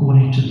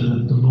according to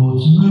the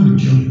Lord's mood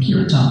during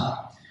Kirtan.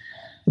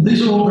 But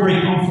these are all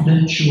very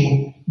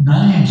confidential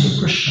names of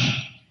Krishna.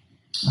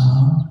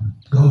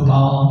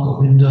 Gopal,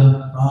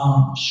 Govinda,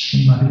 Ram,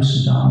 Sri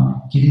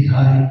Madhusudan,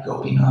 Giridhari,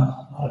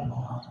 Gopinath,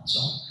 Radha, and so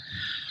on.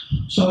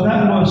 So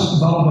that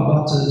was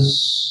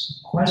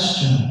Vallabhabhata's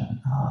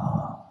question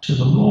to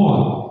the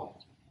Lord.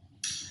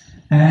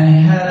 And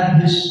he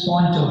had his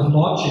point of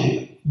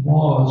logic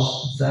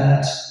was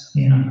that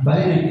in a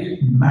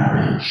Vedic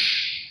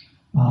marriage,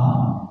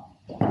 a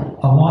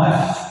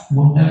wife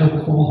will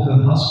never call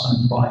her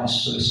husband by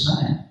his first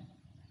name.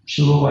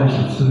 She'll always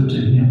refer to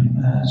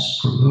him as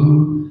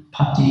prabhu,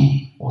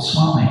 pati, or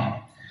swami.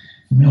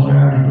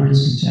 Familiarity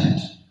breeds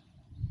contempt.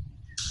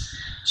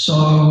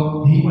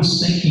 So he was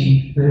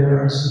thinking,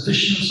 there's the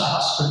Vishnu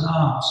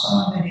Sahasranam,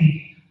 so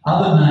many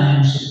other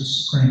names of the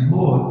Supreme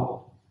Lord.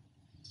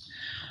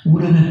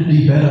 Wouldn't it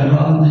be better,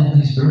 rather than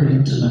these very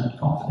intimate,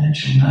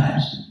 confidential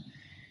names,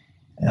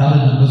 out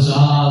in the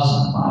bazaars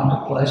and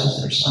marketplaces,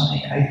 there are so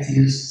many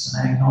atheists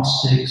and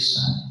agnostics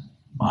and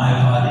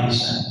Mayavadis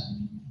and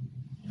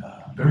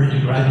very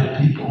degraded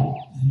people,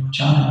 and you're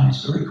chanting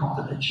these very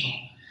confidential.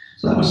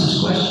 So that was his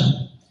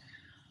question.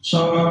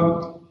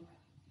 So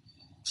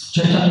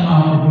Caitanya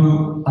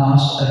Mahaprabhu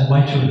asked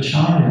Advaita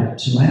Acharya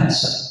to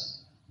answer.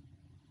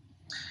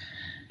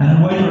 And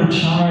Advaita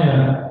Acharya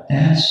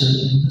answered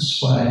in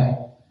this way,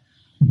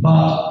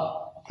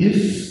 but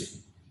if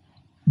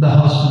the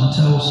husband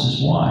tells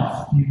his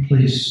wife, you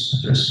please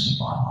address me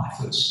by my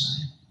first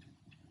name,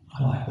 I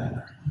like that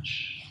very much,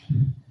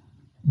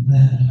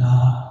 then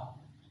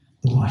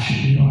the wife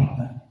should be like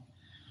that.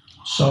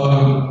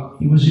 So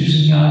he was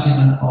using the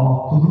argument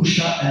of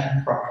Purusha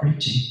and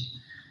Prakriti,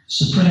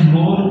 Supreme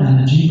Lord and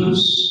the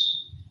Jivas.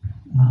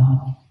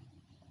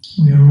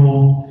 We are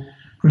all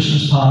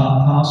Krishna's part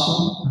and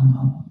parcel,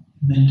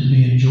 meant to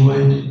be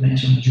enjoyed, meant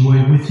to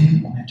enjoy with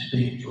him, or meant to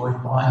be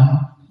enjoyed by him.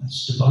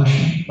 That's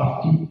devotion,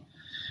 bhakti.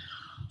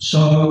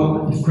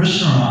 So if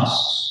Krishna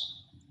asks,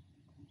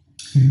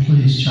 you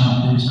please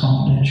chant these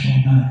confidential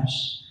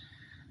names,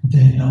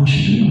 then we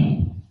should do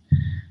them.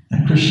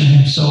 And Krishna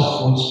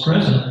himself was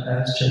present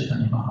as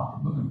Caitanya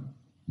Mahaprabhu.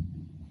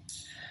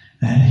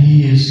 And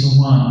he is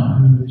the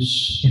one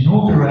who's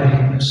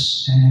inaugurating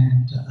this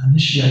and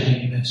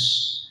initiating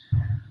this.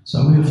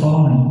 So we're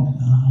following.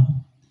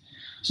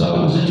 So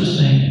it was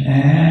interesting.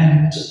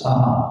 And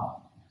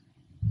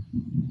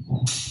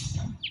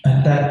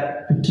at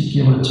that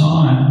particular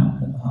time,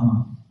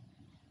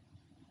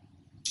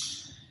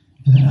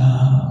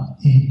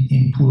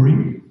 in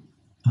Puri,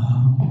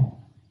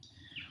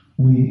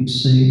 we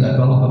see that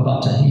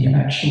Vallabhabhata, he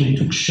actually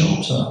took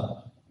shelter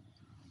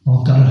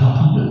of Gadadhar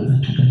Pandit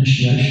and took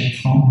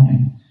initiation from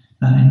him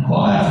and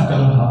inquired for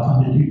Gadadhar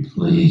Pandit, you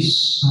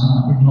please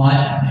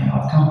enlighten me.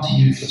 I've come to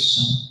you for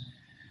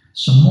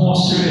some more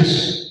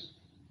serious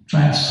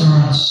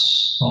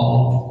transference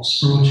of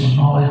spiritual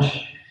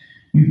knowledge.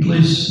 You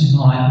please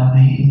enlighten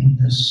me in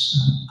this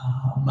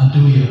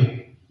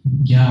Madhurya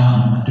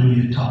Jnana,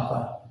 Madhurya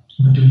Tapa,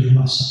 Madhurya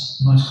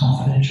Rasa, most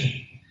confidential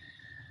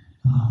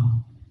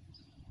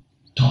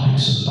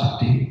topics of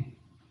bhakti.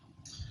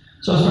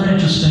 So it's very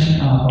interesting.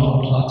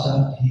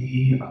 Vallabhabhata,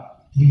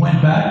 he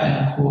went back,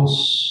 and of course,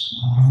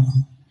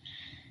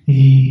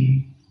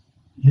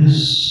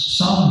 his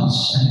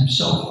sons and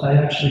himself, they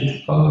actually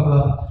took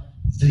over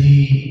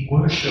the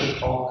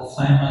worship of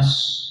the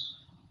famous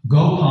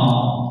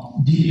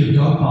Gopal, deity of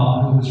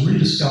Gopal, who was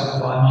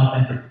rediscovered by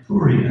Madhavendra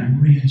Puri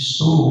and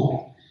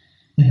reinstalled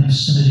in the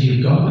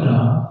vicinity of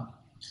Govardhana.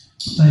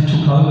 They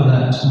took over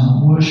that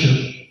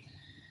worship.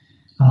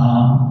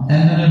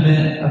 And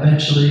then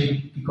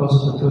eventually, because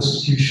of the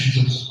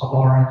persecutions of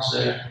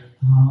Aurangzeb,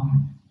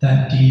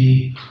 that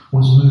deity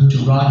was moved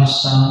to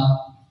Rajasthan,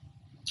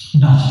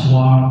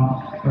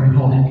 Nathdwar, very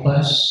holy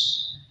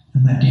place,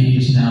 and that deity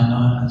is now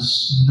known as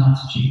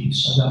Nathji.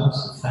 So that was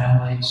the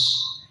family's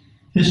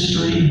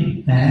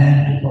history,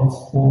 and of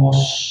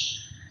course,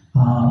 the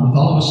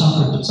Vallabha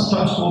Sampradaya,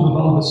 sometimes called the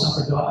Vallabha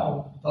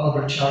Sampradaya,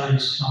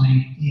 Vallabhacharyas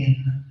coming in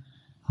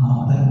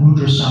that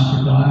Rudra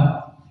Sampradaya.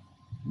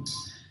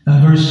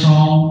 Very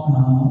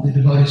strong, the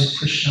devotees of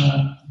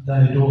Krishna, they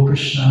adore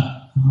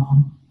Krishna,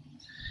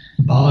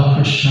 Bala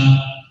Krishna,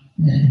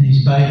 in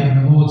his baby,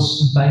 in the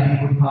Lord's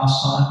babyhood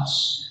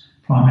pastimes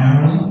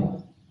primarily.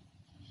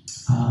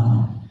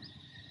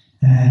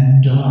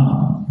 And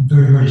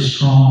very, very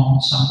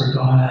strong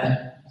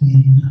Sampradaya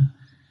in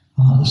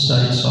the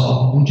states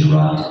of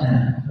Gujarat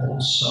and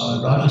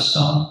also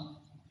Rajasthan.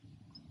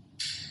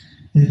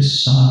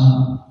 It's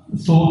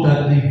thought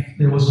that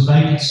there was a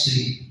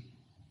vacancy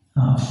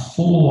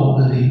for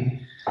the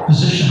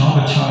position of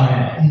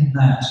Acharya in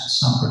that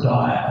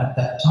Sampradaya at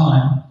that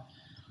time.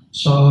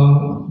 So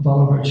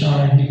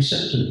Vallabhacharya, he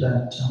accepted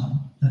that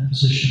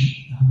position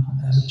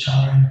as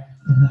Acharya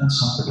in that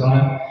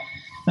Sampradaya.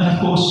 And of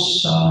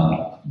course,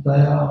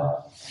 they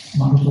are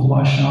wonderful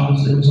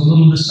Vaishnavas. There was a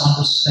little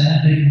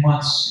misunderstanding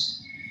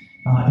once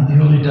in the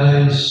early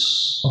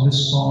days of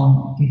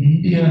ISKCON in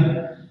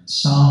India.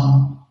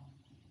 Some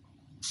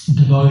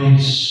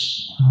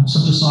devotees,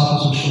 some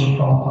disciples of Srila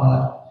Prabhupada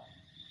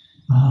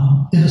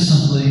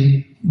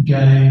innocently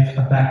gave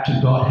a Back to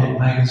Godhead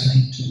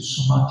magazine to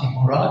Sumati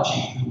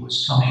Muraji, who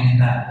was coming in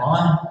that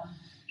line.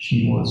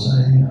 She was a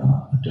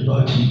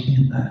devotee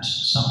in that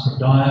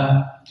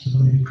Sampradaya,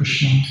 devotee of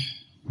Krishna,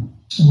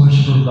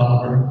 worshipper of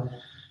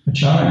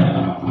Vallabhacharya.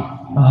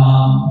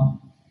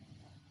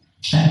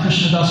 And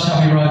Krishnadas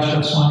Kaviraj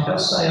Goswami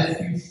does say a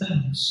few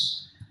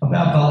things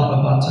about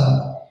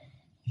Vallabha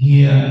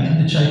here in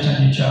the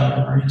Caitanya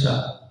Caritamrita,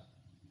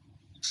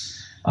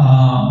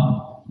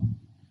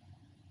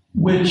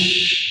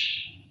 which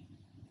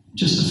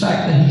just the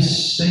fact that he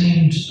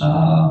seemed,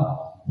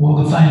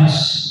 one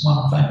famous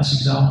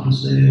example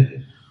is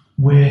there,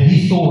 where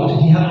he thought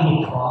he had a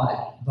little pride,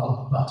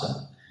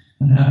 Vallabha.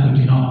 And how could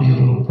you not be a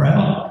little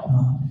proud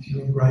if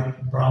you're a great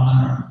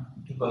Brahmana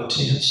or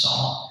devotee and so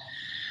on?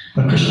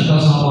 But Krishna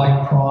does not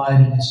like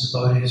pride in his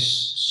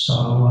devotees. So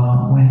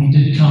when he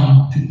did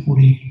come to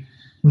Puri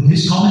with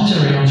his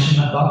commentary on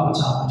Srimad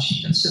Bhagavatam, which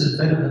he considered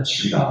better than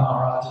Sridhar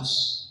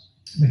Maharaj's,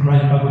 the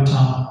great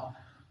Bhagavatam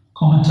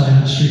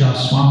commentator, Sridhar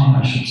Swami,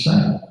 I should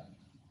say,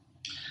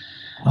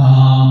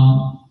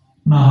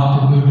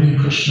 Mahaprabhu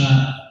Krishna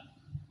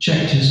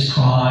checked his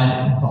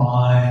pride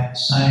by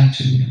saying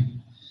to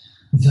him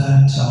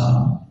that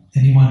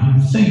anyone who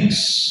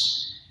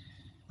thinks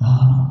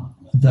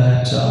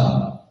that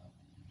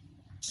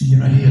he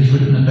has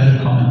written a better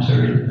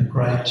commentary than the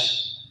great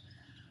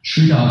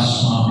Sridhar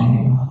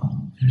Swami,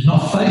 who's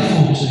not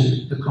faithful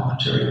to the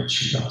commentary of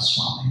Sridhar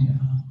Swami,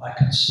 I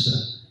consider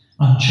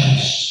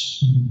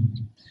unchaste.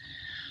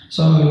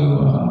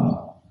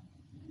 So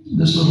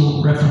this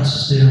little reference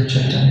is there in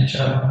Caitanya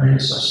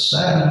Caritamrita. So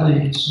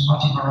sadly,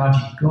 Sumati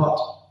Maraji got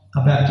a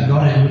Back to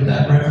Godhead with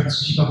that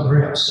reference. She got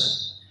very upset.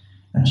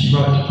 And she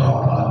wrote to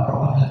Prabhupada.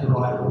 Prabhupada had to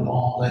write her a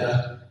long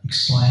letter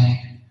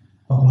explaining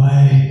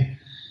away.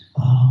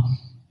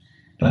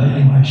 But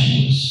anyway,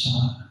 she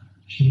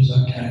was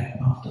okay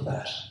after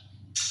that.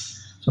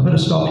 So I better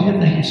stop here.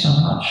 Thank you so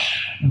much.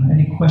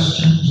 Any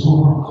questions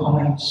or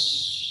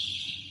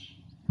comments?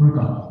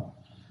 Rupa.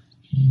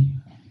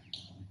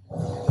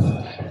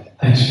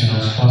 Thanks for your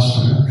nice class.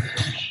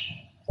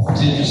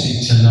 It's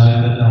interesting to know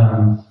that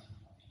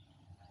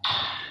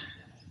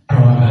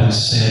Prabhupada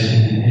said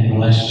in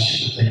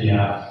relationship with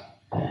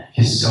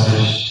his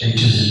Scottish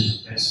teachers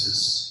and professors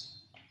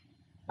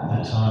at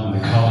that time in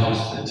the college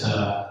that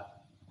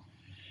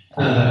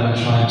they were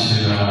trying to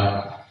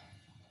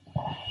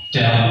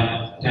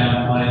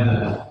downplay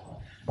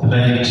the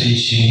Vedic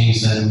teachings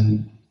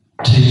and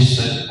teach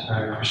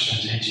that Christian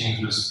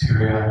teachings were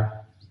superior.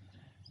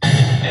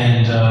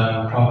 And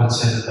Prabhupada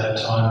said at that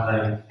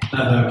time they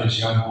were just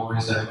young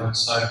boys, they weren't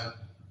so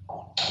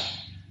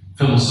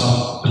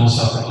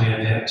philosophically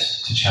adept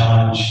to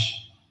challenge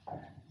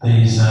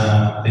these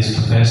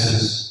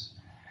professors.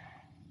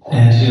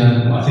 And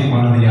I think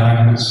one of the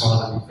arguments one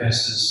of the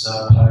professors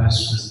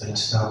posed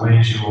was that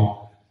where's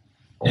your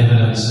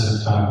evidence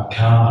of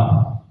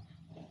karma?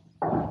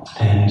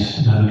 And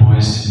the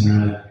boys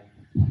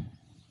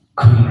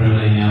couldn't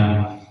really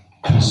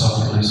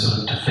philosophically sort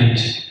of defeat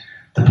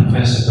the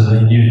professor, but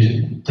they knew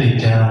deep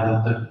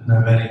down that the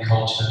Vedic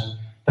culture,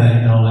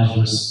 Vedic knowledge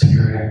was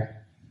superior.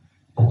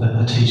 That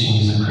the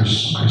teachings of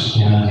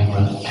Christianity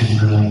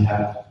didn't really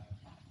have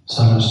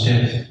so much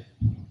depth.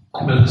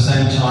 But at the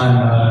same time,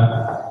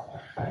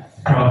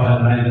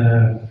 Prabhupada made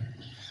the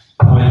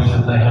point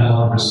that they had a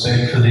lot of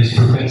respect for these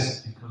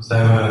professors because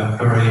they were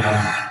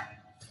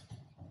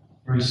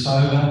very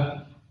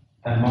sober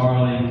and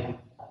morally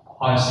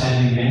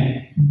high-standing men.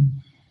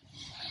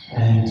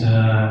 And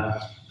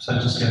so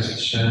it just goes to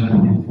show the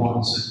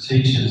importance of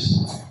teachers.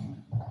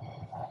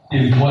 The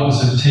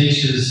importance of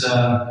teachers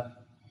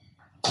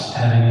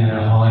having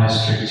high,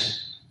 strict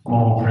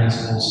moral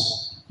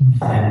principles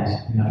And,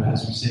 you know,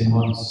 as we see in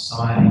modern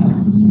society, a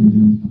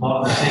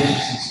lot of the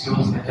teachers in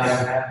schools, they don't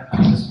have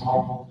those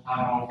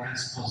high moral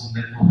principles, and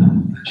therefore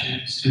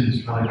the students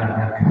really don't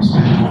have the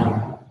respect for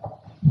them.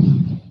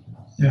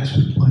 Yeah, that's a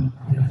good point.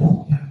 Yeah.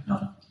 No.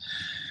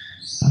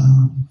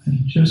 And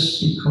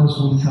just because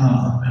we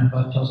can't remember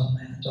doesn't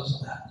mean it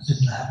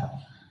didn't happen.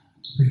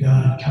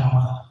 Regarding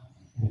karma,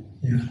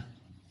 yeah.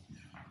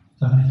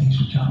 So many things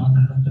we can't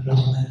remember, but it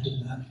doesn't mean it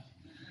didn't happen.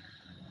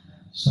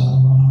 So,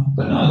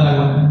 but no, they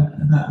were,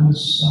 and that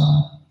was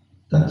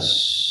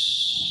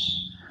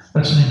that's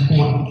an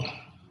important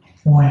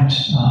point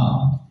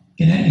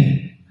in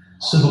any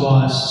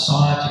civilized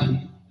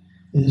society,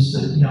 is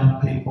that young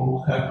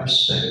people have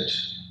respect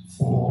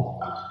for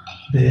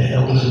their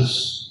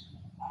elders.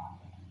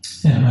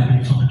 You know,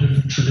 maybe from a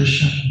different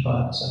tradition,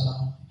 but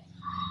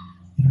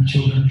you know,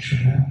 children should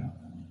have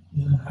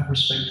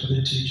respect for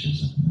their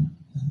teachers, and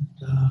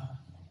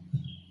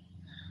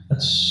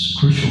that's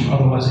crucial.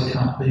 Otherwise, there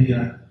can't be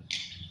a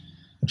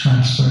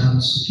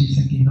transference if you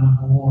think you know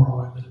more,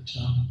 or that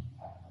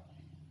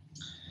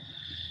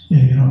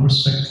you're not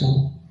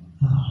respectful.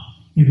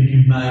 Even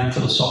you may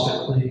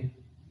philosophically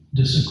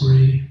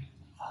disagree,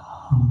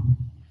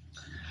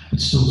 but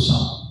still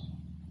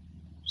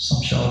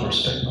some show of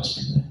respect must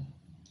be there.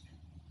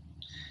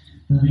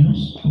 Anything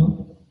else?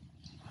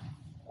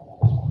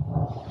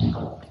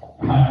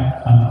 I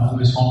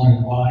was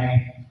wondering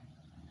why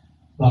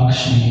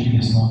Lakshmi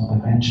is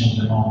not mentioned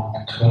among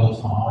the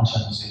 12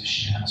 Mahajans if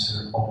she has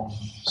her own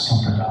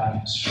Sampradaya,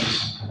 history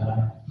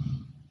Sampradaya.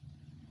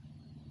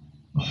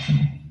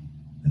 Lakshmi?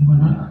 Anyone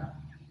know?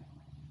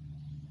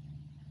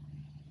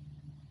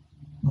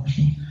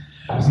 Lakshmi?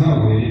 There's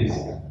no ladies.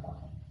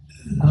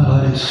 No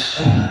ladies.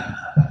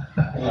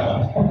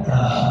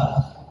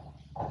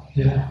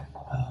 Yeah.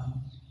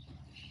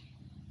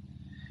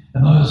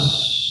 And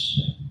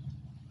those,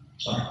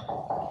 sorry,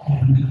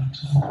 I'm going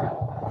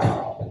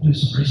to do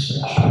some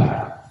research. I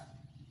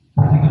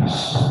think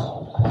it's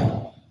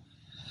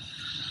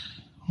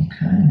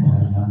okay.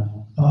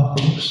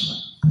 Books.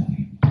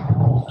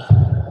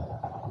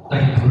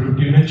 Thank you, Guru.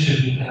 You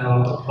mentioned how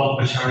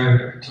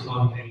Acharya took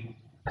on the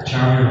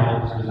Acharya role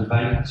because there was a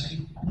vacancy,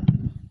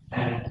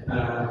 and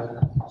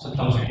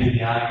sometimes we hear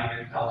the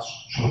argument, I'm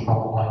sure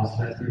Prabhupada is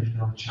that there is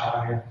no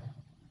Acharya.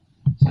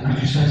 So could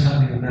you say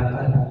something about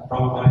that? How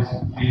Prabhupada is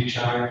the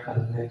Acharya for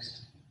the next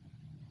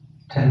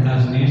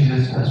 10,000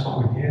 years? That's what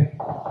we hear.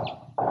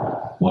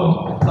 Well,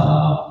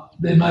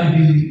 there may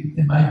be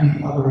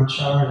other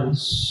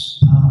acharyas.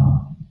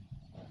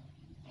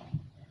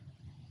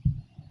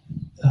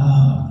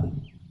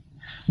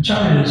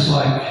 Acharya is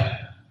like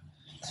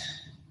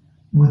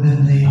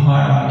within the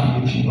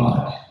hierarchy, if you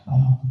like.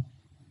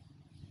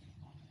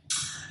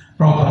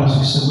 Prabhupada, as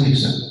we said, we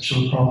accept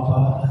Srila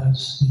Prabhupada as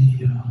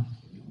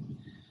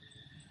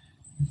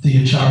the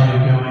Acharya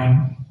going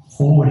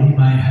forward. He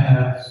may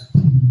have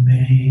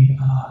many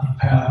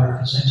empowered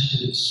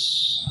representatives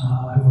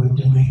who are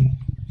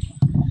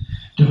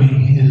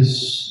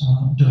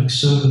doing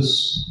service,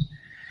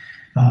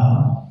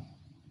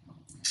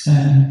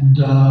 and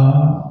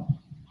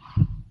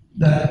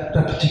that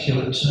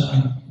particular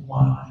term,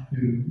 one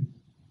who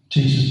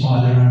teaches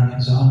by their own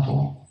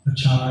example,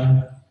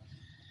 Acharya.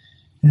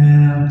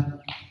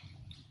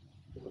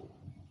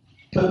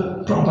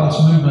 But Prabhupada's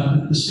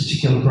movement, this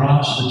particular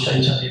branch of the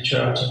Caitanya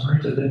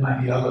Caritamrita, there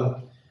may be other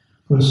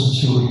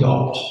persons who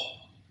adopt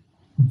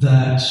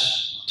that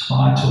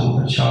title,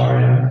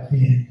 Acharya,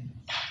 in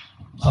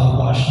other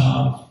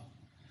Vaishnava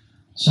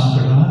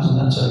Sampradayas, and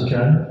that's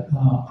okay.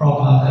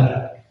 Prabhupada had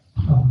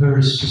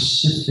very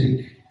specific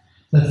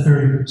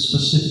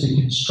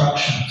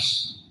instructions.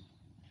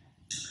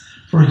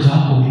 For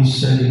example, he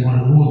said he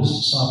wanted all his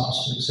disciples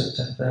to accept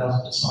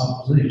 10,000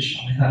 disciples each.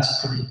 I mean,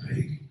 that's a pretty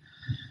big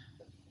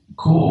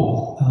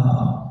call,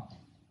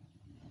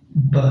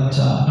 but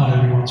not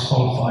everyone's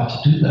qualified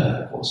to do that,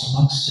 of course,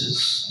 amongst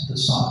his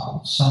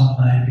disciples. Some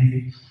may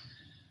be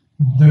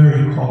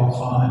very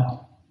qualified.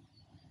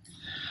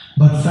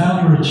 But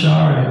founder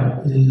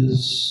Acharya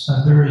is a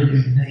very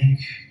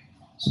unique,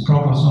 so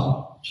Prabhupada's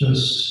not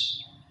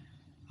just,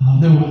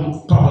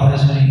 Prabhupada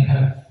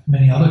have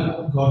many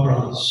other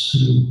godbrothers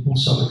who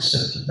also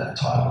accepted that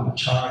title of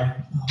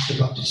Acharya after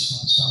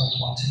Bhaktisiddhanta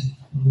Saraswati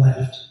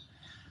left.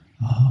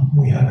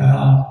 We have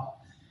our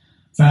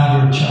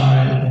founder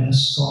Acharya in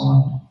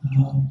ISKCON.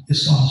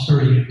 ISKCON is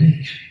very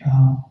unique.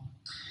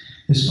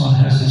 ISKCON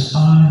has its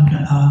own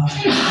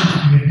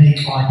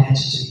unique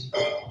identity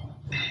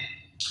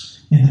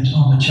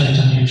on the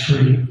Caitanya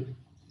tree.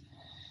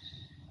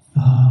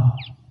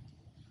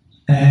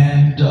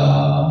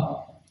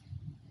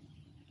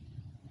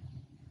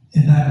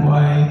 In that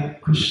way,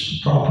 Krishna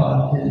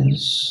Prabhupada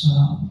is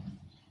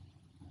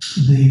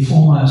the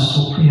foremost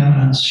or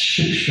preeminent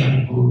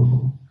Shiksha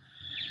Guru,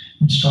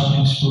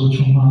 instructing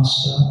spiritual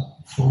master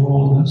for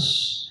all of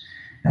us.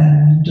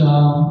 And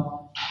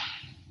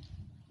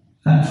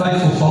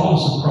faithful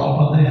followers of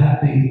Prabhupada, they're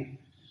happy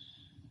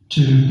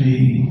to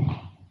be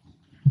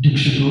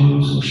Diksha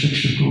Gurus or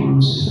Shiksha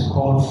Gurus if they're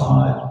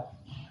qualified.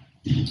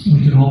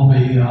 We can all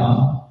be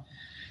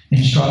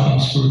instructing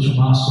spiritual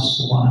masters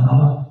for one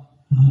another.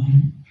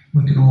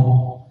 We can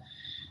all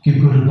give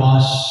good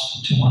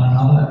advice to one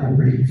another.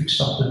 Every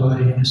fixed up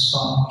devotee in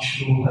ISKCON, we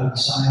should all have the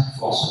same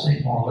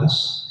philosophy, more or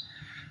less.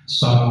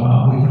 So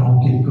we can all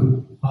give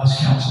good advice,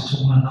 counsel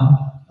to one another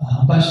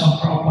based on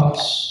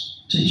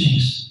Prabhupada's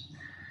teachings.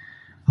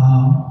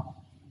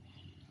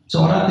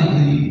 So I don't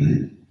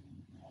think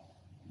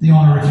the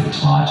honorific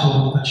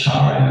title of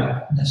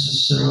Acharya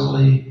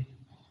necessarily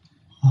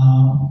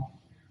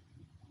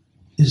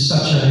is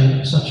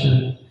such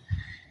a.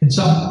 In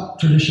some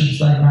traditions,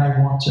 they may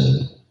want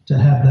to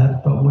have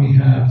that, but we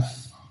have,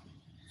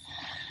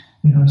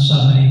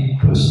 so many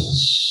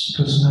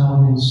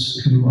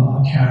personalities who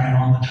are carrying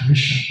on the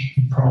tradition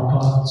in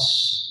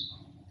Prabhupada's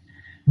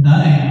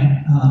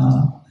name,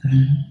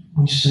 and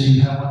we see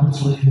how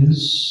wonderfully it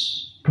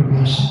is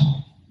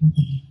progressing.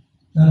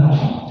 That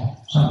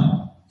all,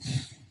 something.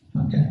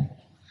 Okay.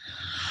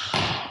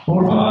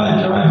 All right,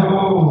 Jai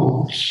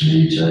Ho,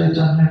 Sri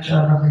Caitanya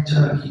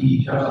Caritamrita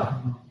ki Jai.